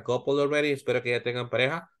has a couple already. Espero que ya tengan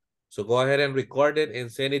pareja. So go ahead and record it and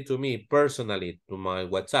send it to me personally, to my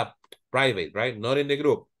WhatsApp, private, right? Not in the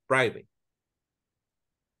group, private.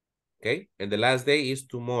 Okay, and the last day is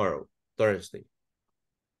tomorrow, Thursday.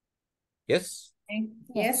 Yes?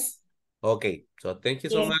 Yes. Okay, so thank you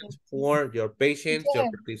so much for your patience, your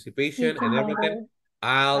participation, and tomorrow. everything.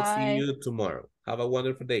 I'll see Bye. you tomorrow. Have a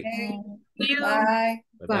wonderful day. Bye.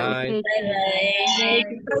 Bye-bye.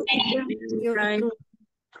 Bye.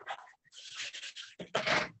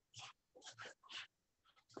 Bye.